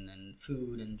gathering and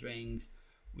food and drinks.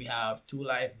 We have 2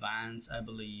 live bands, I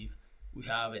believe. We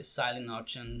have a silent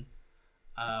auction.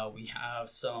 We have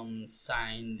some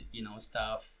signed,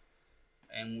 stuff.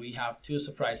 And we have 2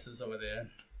 surprises over there.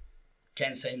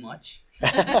 Can't say much. You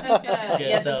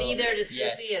have to be there to see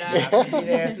it. You have to be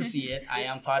there to see it. I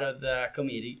am part of the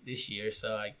committee this year,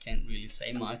 so I can't really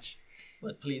say much.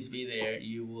 But please be there.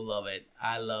 You will love it.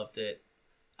 I loved it.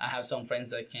 I have some friends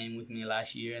that came with me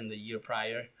last year and the year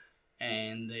prior,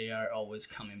 and they are always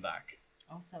coming back.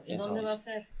 Awesome. ¿Y dónde va a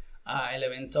ser? El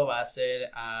evento va a ser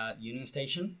at Union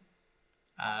Station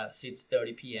at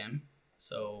 6:30 p.m.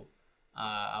 So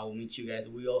I will meet you guys.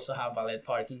 We also have valet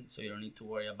parking, so you don't need to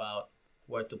worry about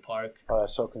where to park. Oh,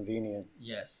 that's so convenient.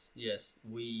 Yes.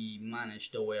 We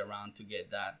managed the way around to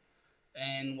get that.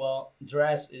 And well,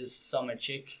 dress is summer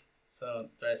chic, so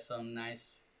dress some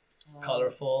nice,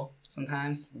 colorful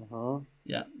sometimes.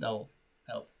 Yeah, that will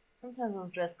help. Sometimes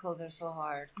those dress codes are so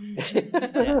hard.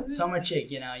 Yeah, summer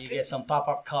chic, you get some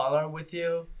pop-up collar with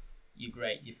you. You're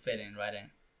great. You fit in right in.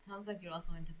 Sounds like you're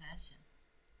also into fashion.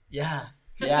 Yeah.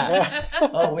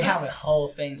 Oh, we have a whole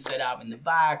thing set up in the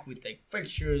back. We take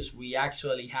pictures. We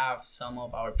actually have some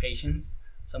of our patients.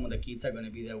 Some of the kids are going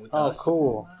to be there with us. Oh,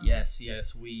 cool. Wow.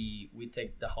 Yes. We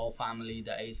take the whole family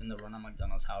that is in the Ronald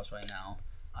McDonald's house right now.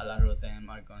 A lot of them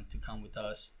are going to come with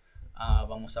us.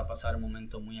 Vamos a pasar un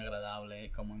momento muy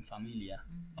agradable como en familia,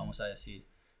 vamos a decir.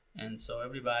 And so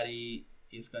everybody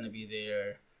is going to be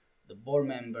there. The board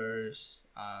members,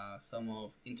 some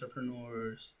of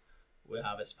entrepreneurs. We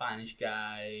have a Spanish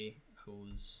guy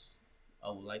I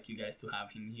would like you guys to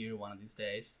have him here one of these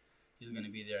days. He's going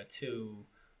to be there too.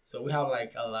 So we have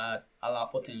like a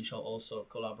lot potential also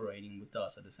collaborating with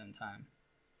us at the same time.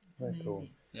 Very cool.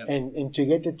 Yep. And to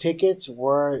get the tickets,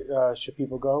 where should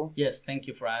people go? Yes, thank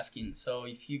you for asking. So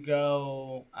if you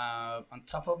go, on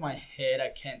top of my head, I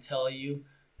can't tell you,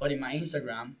 but in my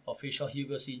Instagram, official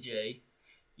Hugo CJ,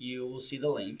 you will see the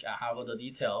link. I have all the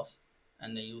details,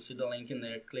 and then you'll see the link in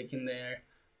there. Click in there,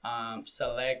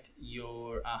 select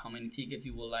your how many tickets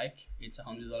you would like. It's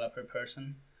 $100 per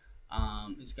person.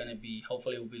 It's gonna be,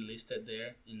 hopefully, it will be listed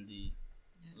there in the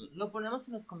Lo ponemos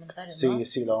en los comentarios, Sí, ¿no?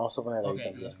 sí, lo vamos a poner ahí Okay,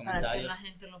 en los también. Para que comentarios. la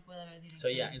gente lo pueda ver directamente. So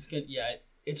yeah, it's good. Yeah,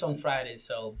 it's on Friday.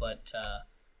 So, but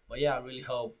yeah, I really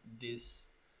hope this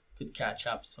could catch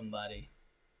up somebody,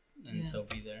 and so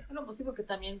be there. Bueno, pues sí, porque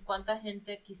también cuánta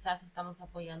gente quizás estamos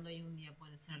apoyando y un día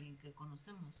puede ser alguien que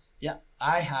conocemos. Yeah,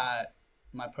 I had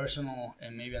my personal,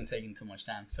 and maybe I'm taking too much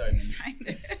time. Sorry,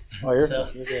 Mindy. Oh, you're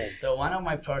So- good. So one of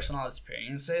my personal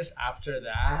experiences after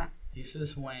that, this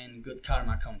is when good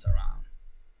karma comes around.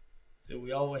 So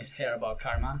we always hear about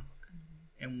karma,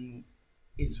 and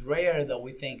it's rare that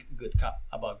we think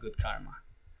about good karma.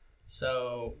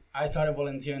 So I started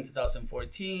volunteering in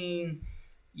 2014.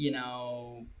 You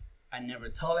know, I never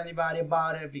told anybody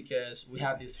about it because we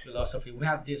have this philosophy. We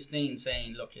have this thing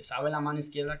saying, lo que sabe la mano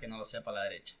izquierda, que no lo sepa la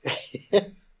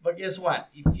derecha. But guess what?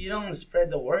 If you don't spread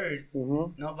the word,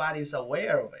 nobody's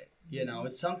aware of it. You know,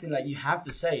 it's something like you have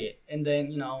to say it. And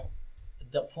then, you know,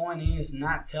 the point is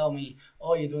not tell me,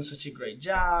 oh, you're doing such a great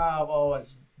job. Oh,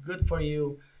 it's good for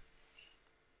you.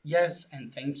 Yes,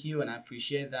 and thank you, and I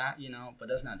appreciate that, you know, but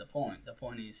that's not the point. The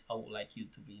point is I would like you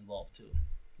to be involved too,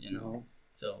 you know.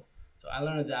 So I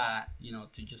learned that, you know,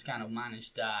 to just kind of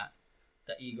manage that,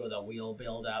 the ego that we all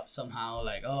build up somehow,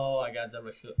 like, oh, I got the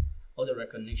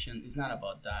recognition. It's not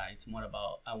about that. It's more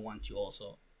about I want you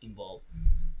also involved.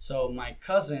 So my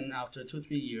cousin, after 2-3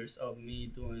 years of me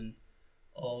doing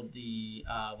all the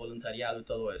voluntariado y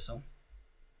todo eso,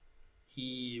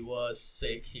 he was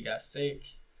sick. He got sick.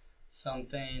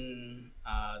 Something,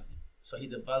 so he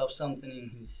developed something in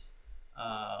his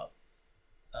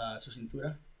su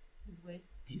cintura,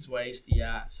 his waist,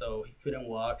 yeah, so he couldn't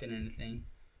walk and anything.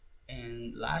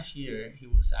 And last year he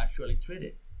was actually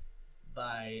treated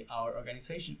by our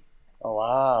organization. Oh,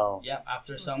 wow. Yeah,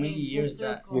 after so many years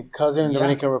that, Your cousin in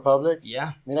Dominican Republic?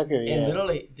 yeah, Mira que and bien.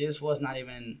 literally this was not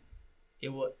even, it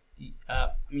was,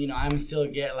 you know, I'm still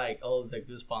get like all the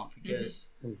goosebumps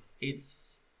because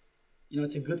it's, you know,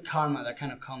 it's a good karma that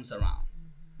kind of comes around.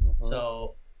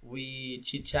 So we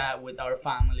chit chat with our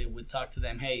family. We talk to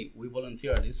them. Hey, we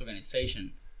volunteer at this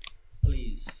organization.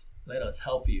 Please let us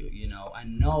help you. You know, I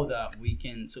know that we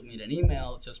can submit an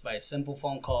email just by a simple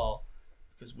phone call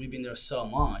because we've been there so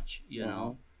much, you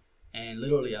know. And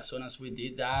literally, as soon as we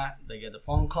did that, they get the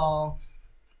phone call.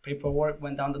 Paperwork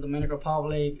went down to the Dominican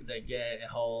Republic. They get a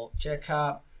whole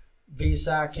checkup.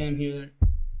 Visa came here.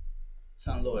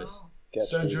 St. Louis. Wow.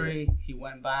 Surgery, he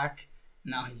went back.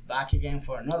 Now he's back again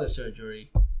for another surgery,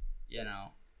 you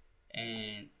know.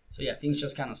 And so yeah, things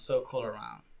just kind of circle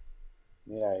around.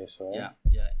 Mira eso, eh?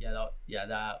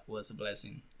 That was a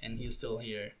blessing. And he's still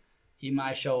here. He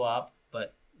might show up,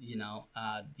 but you know,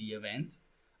 the event.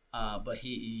 But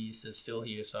he is still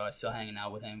here, so I'm still hanging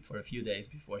out with him for a few days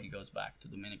before he goes back to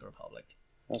Dominican Republic.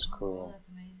 That's cool. Oh, that's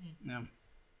amazing. Yeah.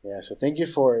 Yeah, so thank you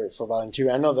for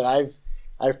volunteering. I know that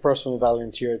I've personally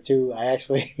volunteered too. I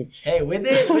actually Hey, we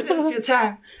did a few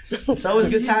times. It's always a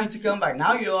good time to come back.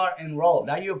 Now you are enrolled.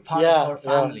 Now you're part of our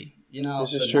family. You know,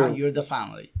 This is so now true. you're the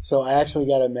family. So I actually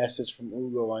got a message from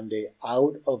Hugo one day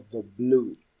out of the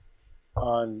blue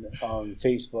on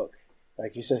Facebook.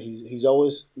 Like he said, he's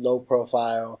always low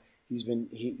profile.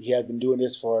 He had been doing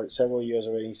this for several years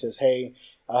already. He says, "Hey,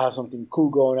 I have something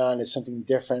cool going on. It's something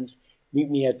different.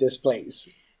 Meet me at this place."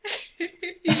 No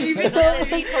le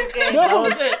dijo que No.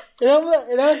 That was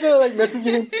it. And I started like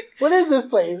messaging him, "What is this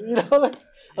place?" You know, like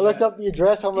I looked up the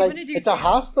address. I'm Do you like, wanna do "It's a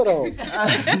hospital.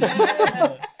 I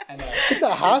know. It's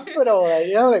a hospital." Like,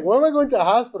 you know, like, "Where am I going to a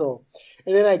hospital?"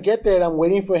 And then I get there and I'm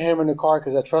waiting for him in the car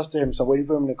because I trusted him. So I'm waiting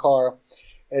for him in the car.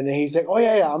 And then he's like, "Oh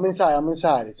yeah, I'm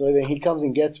inside." So then he comes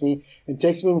and gets me and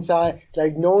takes me inside.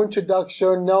 Like no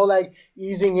introduction, no like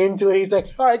easing into it. He's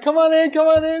like, "All right, come on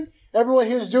in. Everyone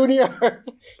here's Junior.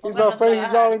 He's my friend.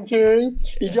 He's volunteering."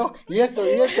 Y yo, y esto.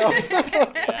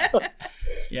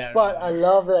 Yeah. But I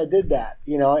love that I did that,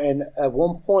 you know. And at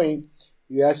one point,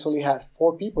 you actually had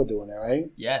 4 people doing it, right?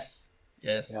 Yes.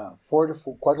 Yeah, 4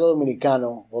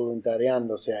 dominicanos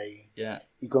voluntariándose ahí. Yeah.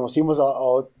 Y conocimos a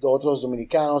otros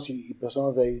dominicanos y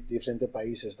personas de diferentes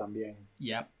países también.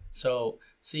 Yep. So,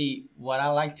 see, what I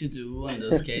like to do in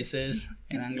those cases,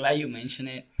 and I'm glad you mentioned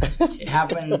it, it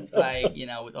happens like, you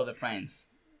know, with other friends.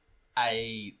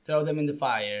 I throw them in the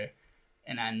fire,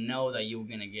 and I know that you're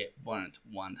going to get burnt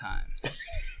one time.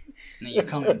 And then you're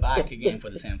coming back again for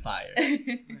the same fire.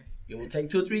 It will take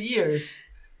 2-3 years,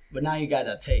 but now you got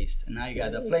that taste, and now you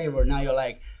got the flavor. Now you're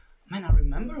like, man, I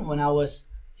remember when I was,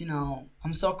 you know,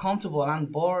 I'm so comfortable, I'm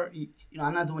bored, you know,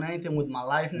 I'm not doing anything with my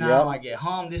life now. Yep. I get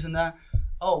home, this and that.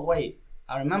 Oh, wait,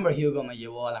 I remember Hugo me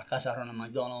llevó a la casa Ronald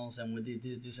McDonald's, and we did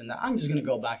this and that. I'm just going to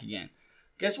go back again.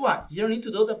 Guess what? You don't need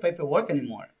to do the paperwork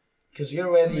anymore. because you're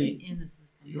already in the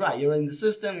system. Right, you're in the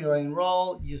system, you're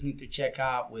enrolled. You just need to check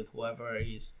out with whoever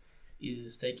is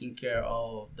taking care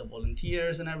of the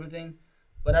volunteers and everything.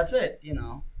 But that's it, you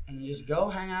know. And you just go,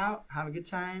 hang out, have a good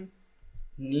time,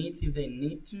 if they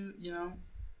need to, you know,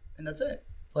 and that's it.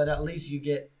 But at least you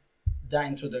get that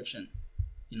introduction.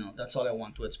 You know, that's all I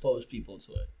want, to expose people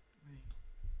to it.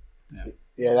 Right.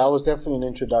 Yeah, that was definitely an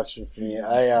introduction for me.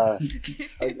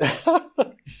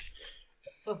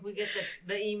 So if we get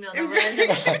the email, the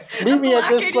random, meet me at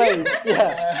this place.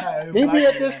 Yeah, meet me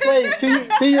at this place.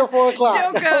 See you at 4 o'clock.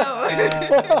 Don't go.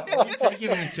 You're taking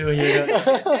me to here.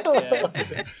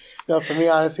 Yeah. No, for me,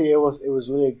 honestly, it was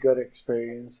really a good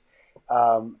experience.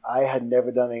 I had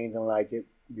never done anything like it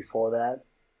before that,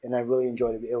 and I really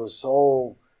enjoyed it. It was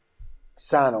so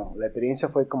sano. La experiencia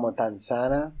fue como tan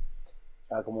sana,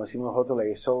 como decimos nosotros,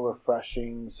 like so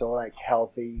refreshing, so like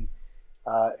healthy.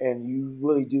 And you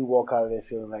really do walk out of there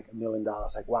feeling like $1 million.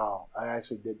 Like, wow, I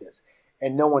actually did this.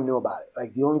 And no one knew about it.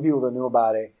 Like, the only people that knew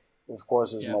about it, of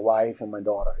course, was my wife and my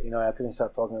daughter. You know, I couldn't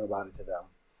stop talking about it to them.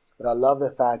 But I love the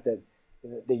fact that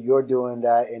you're doing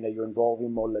that and that you're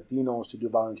involving more Latinos to do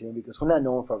volunteering, because we're not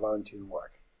known for volunteering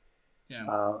work. Yeah.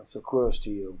 So kudos to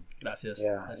you. Gracias.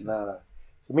 Yeah, Gracias. nada.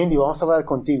 So, Mindy, vamos a hablar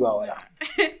contigo ahora.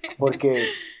 Porque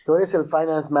tú eres el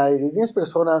finance manager. ¿Tienes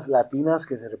personas latinas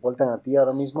que se reportan a ti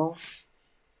ahora mismo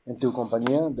en tu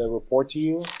compañía, that report to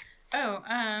you? Oh,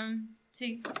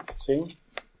 sí. ¿Sí?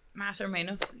 Más o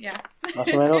menos, yeah.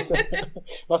 Más o menos.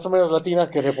 Más o menos latinas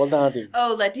que reportan a ti.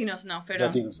 Oh, latinos no, pero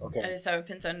Latinos, ok. estaba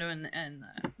pensando en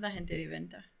la gente de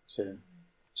venta. Sí.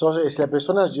 So, la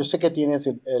persona, yo sé que tienes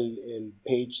el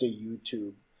page de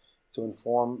YouTube to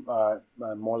inform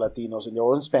more Latinos, and they're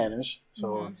all in Spanish,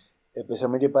 so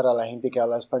especialmente para la gente que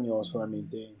habla español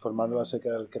solamente, informándolo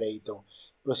acerca del crédito.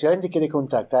 Pero si alguien te quiere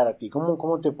contactar a ti,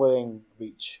 ¿cómo te pueden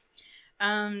reach?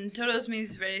 Todos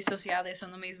mis redes sociales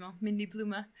son lo mismo. Mindy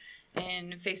Pluma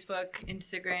en Facebook,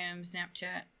 Instagram,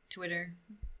 Snapchat, Twitter.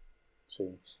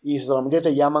 Sí. ¿Y solamente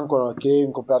te llaman cuando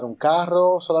quieren comprar un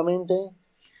carro solamente?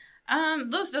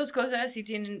 Las dos cosas. Si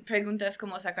tienen preguntas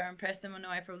como sacar un préstamo,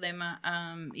 no hay problema.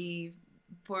 Y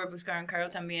por buscar un carro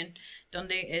también.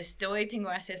 Donde estoy, tengo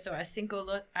acceso a 5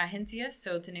 agencias,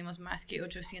 so tenemos más que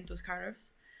 800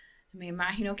 carros. Me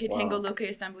imagino que tengo lo que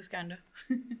están buscando.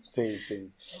 Sí, sí.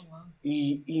 Oh, wow.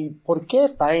 ¿Y por qué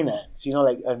finance? You know,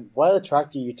 like, what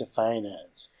attracted you to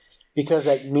finance? Because,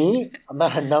 like me, I'm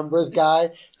not a numbers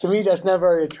guy. To me, that's not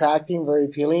very attracting, very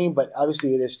appealing, but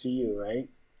obviously it is to you, right?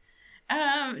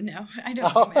 No, I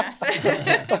don't do math.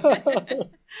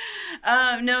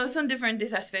 No, son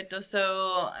diferentes aspectos.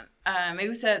 So, me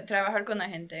gusta trabajar con la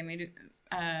gente.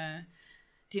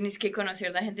 Tienes que conocer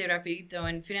a la gente rapidito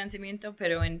en financiamiento,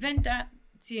 pero en venta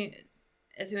sí,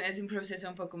 es un proceso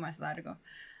un poco más largo.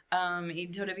 Y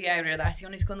todavía hay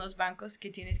relaciones con los bancos que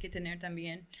tienes que tener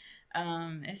también.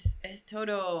 Es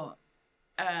todo,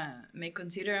 me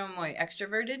considero muy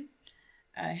extroverted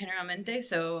generalmente,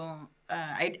 so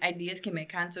hay días que me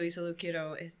canso y solo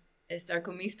quiero estar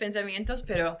con mis pensamientos,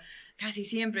 pero casi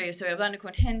siempre estoy hablando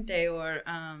con gente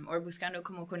o buscando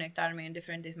cómo conectarme en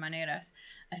diferentes maneras.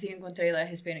 Así encontré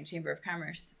la Hispanic Chamber of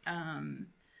Commerce.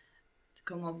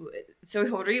 Soy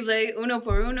horrible uno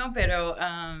por uno, pero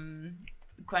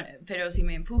si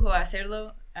me empujo a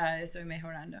hacerlo, estoy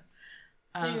mejorando.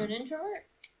 So you're an introvert?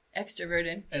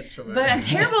 Extroverted. Extroverted. But I'm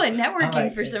terrible at networking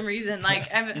like for it. some reason. Like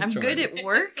I'm good at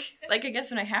work, like I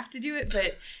guess when I have to do it,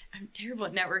 but I'm terrible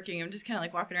at networking. I'm just kind of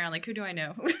like walking around like, who do I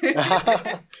know?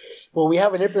 Well, we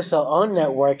have an episode on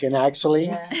networking, actually.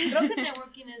 Yeah. Creo que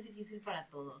networking es difícil para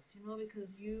todos, you know,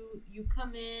 because you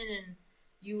come in and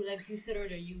you, like you said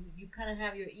earlier, you kind of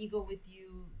have your ego with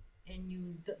you and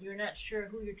you're not sure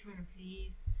who you're trying to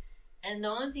please. And the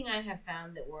only thing I have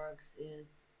found that works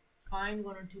is find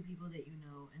 1 or 2 people that you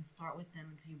know and start with them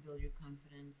until you build your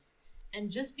confidence. And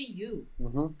just be you.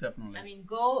 Mm-hmm. Definitely. I mean,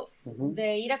 go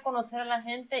de ir a conocer a la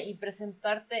gente y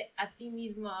presentarte a ti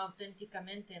mismo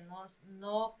auténticamente.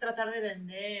 No tratar de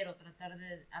vender o tratar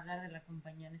de hablar de la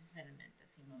compañía necesariamente,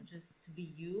 sino just to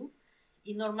be you.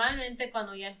 Y normalmente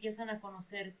cuando ya empiezan a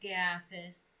conocer qué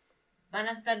haces, van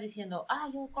a estar diciendo,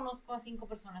 yo conozco a 5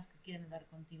 personas que quieren hablar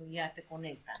contigo y ya te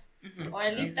conectan. Or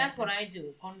at least that's what I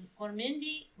do. Con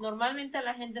Mindy, normalmente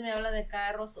la gente me habla de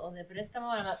carros o de préstamo.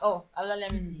 Háblale a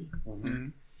Mindy.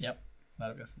 Yep,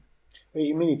 claro que sí.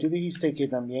 Oye, Mindy, tú dijiste que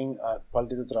también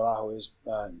parte de tu trabajo es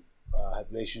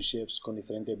relationships con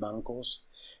diferentes bancos.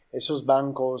 ¿Esos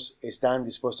bancos están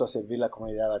dispuestos a servir a la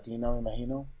comunidad latina, me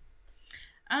imagino?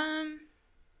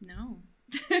 No.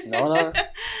 No.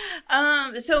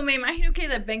 So me imagino que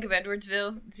la Bank of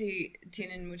Edwardsville si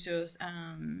tienen muchos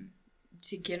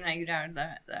si quieren ayudar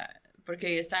la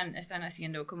porque están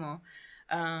haciendo como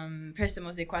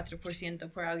préstamos de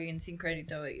 4% por alguien sin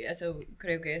crédito, y eso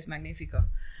creo que es magnífico.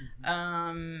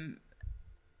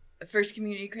 First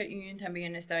Community Credit Union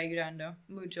también está ayudando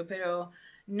mucho, pero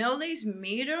no les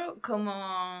miro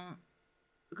como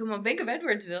Bank of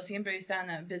Edwardsville siempre está en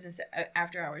la business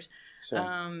after hours, sí.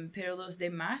 Pero los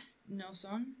demás no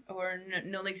son, o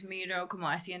no les miro como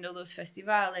haciendo los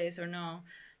festivales, o no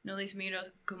les miro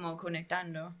como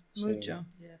conectando mucho.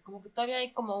 Yeah, como que todavía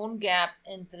hay como un gap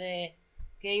entre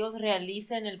que ellos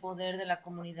realicen el poder de la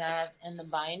comunidad and the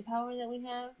buying power that we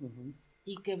have,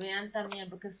 y que vean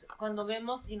también, porque cuando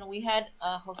vemos, we had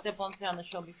Jose Ponce on the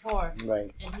show before,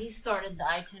 right, and he started the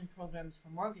I-10 programs for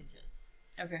mortgages,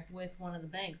 okay, with one of the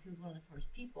banks. He was one of the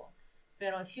first people.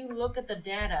 Pero if you look at the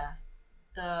data,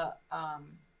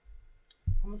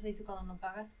 ¿cómo se dice cuando no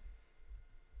pagas?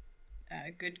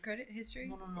 Good credit history?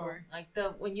 No. Or like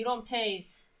when you don't pay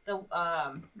the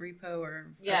repo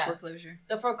or foreclosure.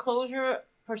 The foreclosure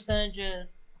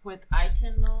percentages with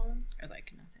I-10 loans are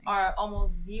like nothing. Are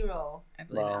almost zero, I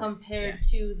believe, compared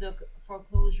to the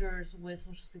foreclosures with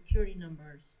Social Security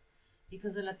numbers,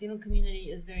 because the Latino community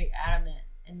is very adamant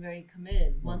and very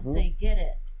committed. Once they get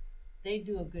it, they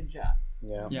do a good job.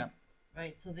 Yeah.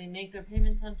 Right. So they make their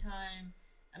payments on time.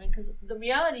 I mean, because the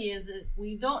reality is that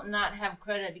we don't not have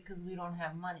credit because we don't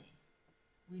have money.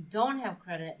 We don't have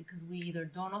credit because we either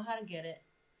don't know how to get it,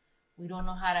 we don't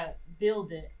know how to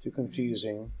build it. Too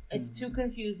confusing. It's too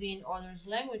confusing, or there's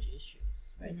language issues,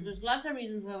 right? So there's lots of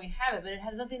reasons why we have it, but it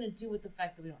has nothing to do with the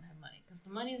fact that we don't have money, because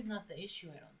the money is not the issue,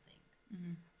 I don't think.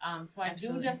 So I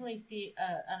do definitely see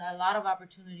a lot of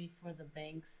opportunity for the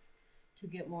banks to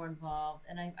get more involved,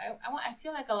 and I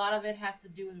feel like a lot of it has to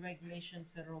do with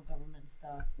regulations, federal government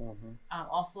stuff,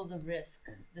 also the risk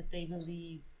that they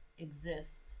believe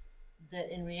exists, that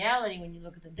in reality, when you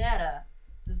look at the data,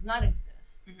 does not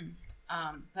exist.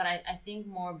 But I think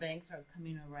more banks are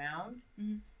coming around.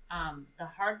 The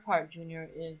hard part, Junior,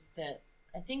 is that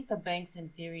I think the banks, in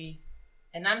theory,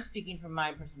 and I'm speaking from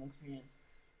my personal experience,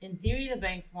 in theory the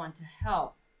banks want to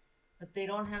help, but they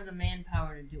don't have the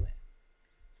manpower to do it.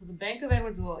 So the Bank of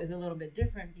Edwardsville is a little bit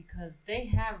different because they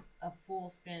have a full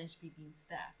Spanish-speaking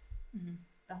staff.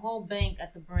 The whole bank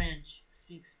at the branch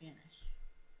speaks Spanish.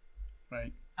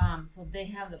 Right. So they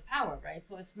have the power, right?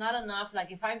 So it's not enough.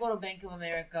 Like if I go to Bank of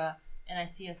America and I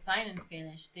see a sign in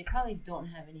Spanish, they probably don't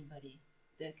have anybody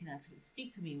that can actually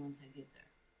speak to me once I get there.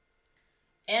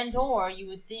 And or you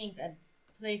would think at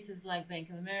places like Bank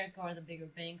of America or the bigger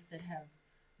banks that have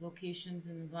locations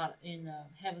in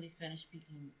heavily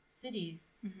Spanish-speaking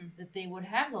cities, that they would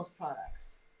have those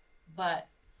products. But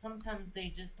sometimes they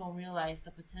just don't realize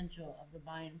the potential of the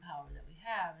buying power that we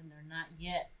have, and they're not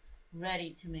yet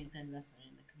ready to make the investment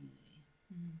in the community.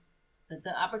 But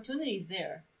the opportunity is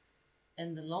there,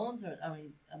 and the loans are,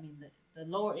 the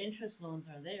lower interest loans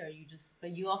are there.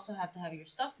 But you also have to have your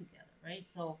stuff together, right?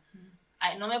 So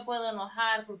no me puedo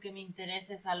enojar porque mi interés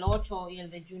es al 8 y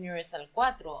el de Junior es al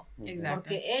 4. Exacto.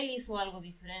 Porque él hizo algo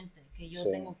diferente que yo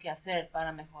tengo que hacer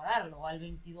para mejorarlo al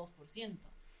 22%.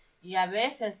 Y a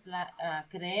veces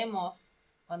creemos,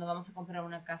 cuando vamos a comprar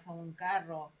una casa o un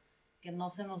carro, que no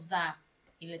se nos da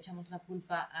y le echamos la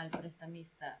culpa al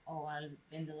prestamista o al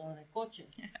vendedor de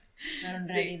coches. Pero en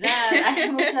realidad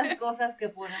hay muchas cosas que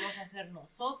podemos hacer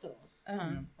nosotros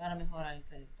para mejorar el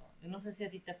crédito. Yo no sé si a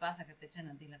ti te pasa que te echan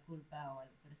a ti la culpa o al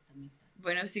prestamista.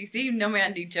 Bueno, sí, no me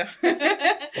han dicho.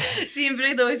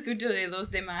 Siempre lo escucho de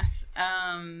los demás.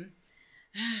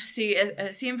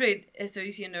 Siempre estoy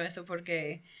diciendo eso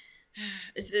porque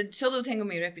solo tengo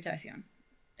mi reputación.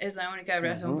 Es la única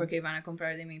razón por qué van a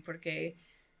comprar de mí, porque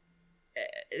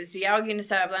si alguien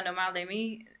está hablando mal de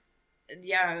mí,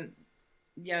 ya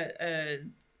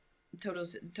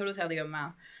todo salió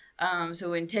mal.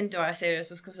 So intento hacer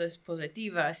esas cosas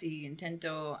positivas y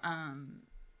intento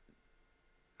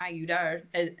ayudar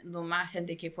lo más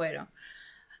gente que puedo.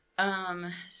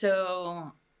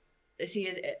 So si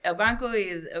es el banco y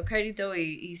el crédito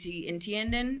y si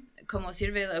entienden cómo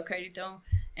sirve el crédito,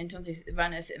 entonces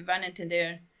van a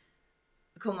entender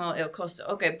cómo el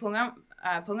costo. Okay,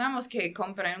 pongamos que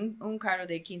compran un carro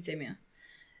de $15,000.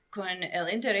 Con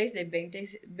el interés de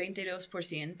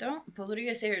 22%,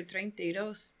 podría ser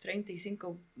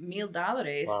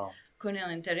 $35,000 con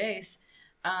el interés.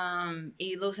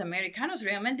 Y los americanos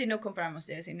realmente no compramos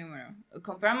de ese número.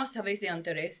 Compramos tal vez de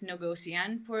interés,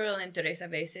 negocian por el interés a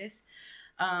veces,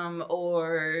 o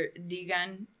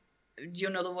digan, yo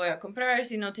no lo voy a comprar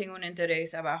si no tengo un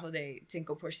interés abajo de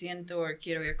 5%, o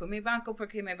quiero ir con mi banco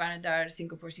porque me van a dar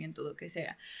 5%, lo que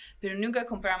sea. Pero nunca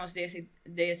compramos de ese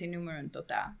número en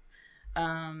total.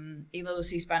 Y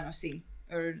los hispanos sí.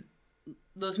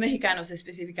 los mexicanos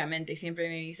específicamente siempre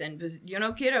me dicen, pues yo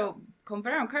no quiero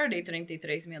comprar un carro de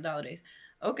 $33,000.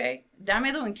 Ok,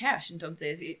 dámelo en cash,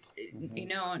 entonces, y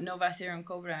no va a ser un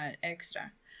cobro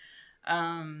extra.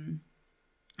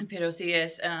 Pero sí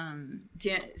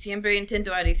siempre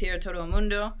intento decir a todo el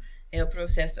mundo el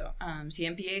proceso. Si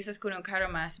empiezas con un carro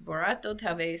más barato,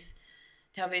 tal vez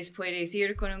puedes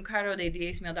ir con un carro de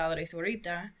 $10,000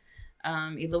 ahorita,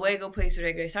 y luego puedes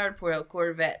regresar por el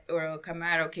Corvette o el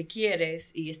Camaro que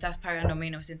quieres y estás pagando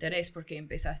menos interés porque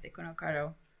empezaste con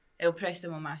el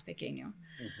préstamo más pequeño.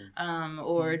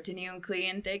 O tenía un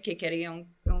cliente que quería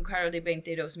un carro de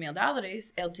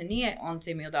 $22,000, él tenía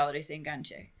 $11,000 de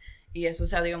enganche. Y eso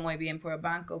salió muy bien por el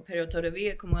banco, pero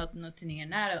todavía como él no tenía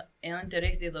nada, el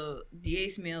interés de los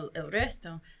 $10,000, el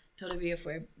resto, todavía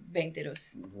fue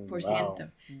 22%.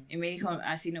 Wow. Y me dijo,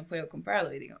 así no puedo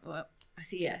comprarlo. Y digo, well,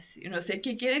 así es. Yo no sé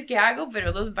qué quieres que haga,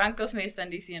 pero los bancos me están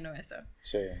diciendo eso.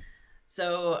 Sí.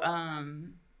 So,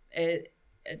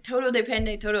 todo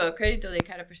depende, todo el crédito de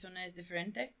cada persona es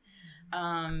diferente.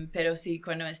 Pero sí,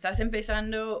 cuando estás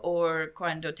empezando o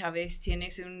cuando tal vez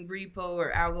tienes un repo o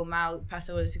algo mal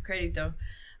pasó en su crédito,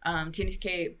 tienes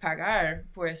que pagar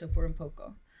por eso por un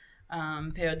poco.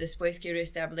 Pero después que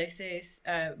restableces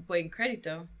buen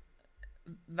crédito,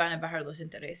 van a bajar los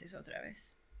intereses otra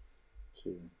vez.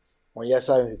 Sí. Bueno, ya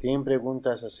saben, si tienen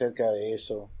preguntas acerca de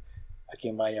eso, ¿a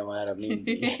quién va a llamar? A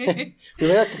Mindy.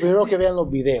 primero que vean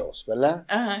los videos, ¿verdad?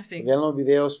 Ajá, sí. Que vean los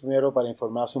videos primero para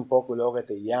informarse un poco y luego que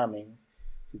te llamen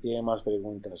si tienen más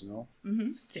preguntas, ¿no?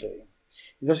 Sí.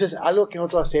 Entonces, algo que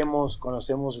nosotros hacemos cuando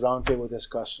hacemos Roundtable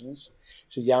Discussions,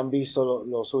 si ya han visto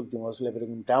los últimos, le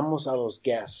preguntamos a los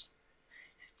guests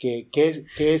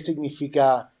qué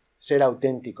significa ser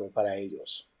auténtico para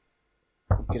ellos.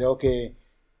 Y creo que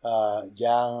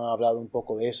ya han hablado un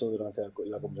poco de eso durante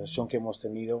la conversación que hemos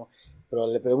tenido, pero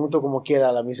le pregunto como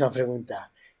quiera la misma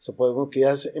pregunta.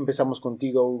 Quizás empezamos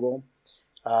contigo, Hugo.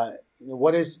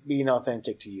 What is being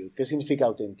authentic to you? ¿Qué significa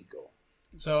auténtico?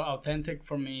 So authentic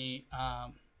for me,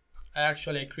 I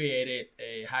actually created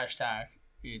a hashtag.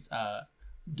 It's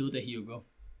do the Hugo.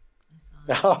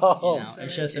 Oh, you know,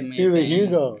 it's just a do the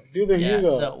Hugo. Do the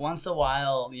Hugo. So once a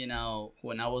while,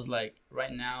 when I was like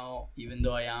right now, even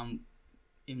though I am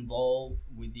involved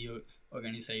with the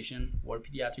organization World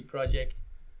Pediatric Project,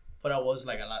 but I was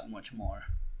like a lot much more,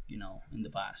 in the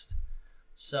past.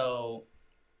 So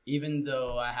even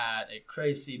though I had a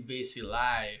crazy busy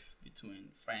life between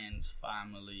friends,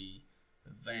 family,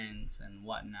 events, and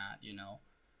whatnot,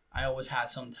 I always had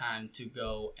some time to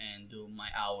go and do my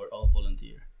hour of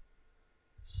volunteer.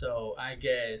 So I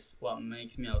guess what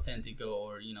makes me authentico,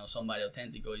 or somebody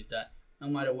authentico, is that no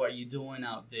matter what you're doing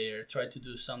out there, try to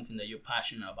do something that you're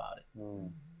passionate about it.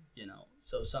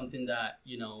 So something that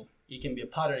it can be a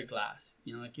pottery class,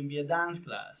 it can be a dance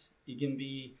class, it can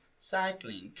be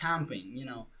cycling, camping,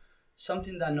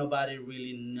 something that nobody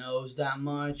really knows that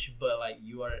much, but like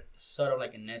you are sort of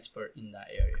like an expert in that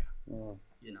area.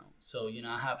 So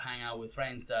I have hang out with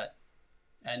friends that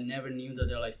I never knew that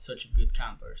they're like such good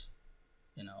campers,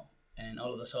 and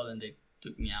all of a sudden they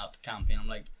took me out camping. I'm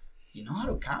like, you know how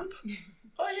to camp?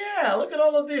 Oh yeah, look at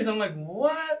all of this. I'm like,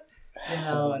 what?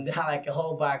 And they have like a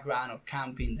whole background of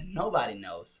camping that nobody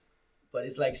knows, but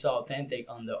it's like so authentic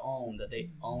on their own that they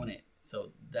own it.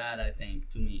 So that, I think,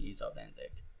 to me, is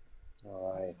authentic.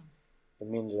 All right.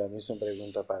 Mindy, la misma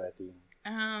pregunta para ti.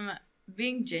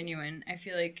 Being genuine. I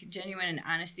feel like genuine and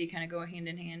honesty kind of go hand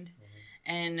in hand.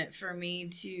 And for me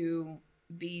to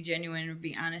be genuine or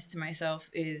be honest to myself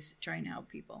is trying to help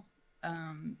people.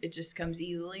 It just comes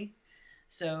easily.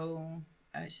 So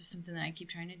it's just something that I keep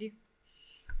trying to do.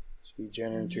 Just be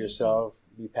genuine to yourself.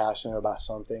 Be passionate about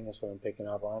something. That's what I'm picking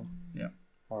up on. Yeah.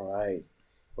 All right.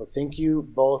 Well, thank you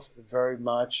both very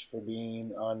much for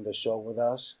being on the show with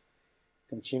us.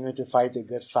 Continue to fight the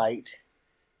good fight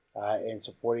and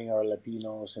supporting our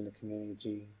Latinos in the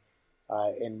community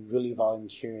and really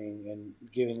volunteering and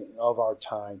giving of our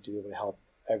time to be able to help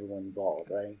everyone involved,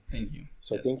 right? Thank you.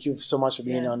 So thank you so much for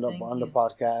being on the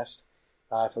podcast.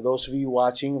 For those of you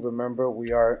watching, remember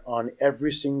we are on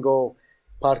every single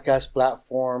podcast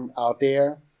platform out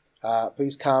there.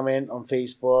 Please comment on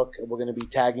Facebook. We're going to be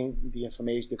tagging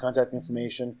the contact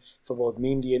information for both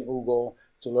Mindy and Hugo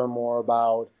to learn more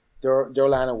about their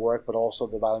line of work, but also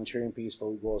the volunteering piece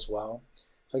for Hugo as well.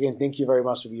 So again, thank you very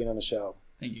much for being on the show.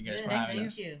 Thank you guys for having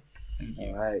us. Thank you.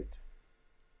 All right.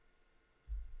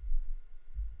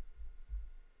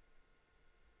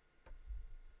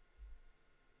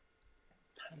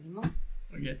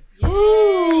 Okay.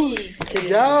 Yay! Good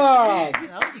job.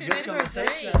 That was a good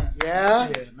conversation.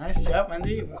 Yeah. Nice job,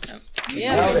 Mindy.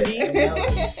 Yeah, Mindy.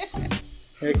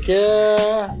 Es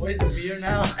que... Where's the beer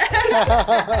now?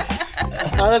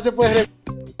 Ahora se puede...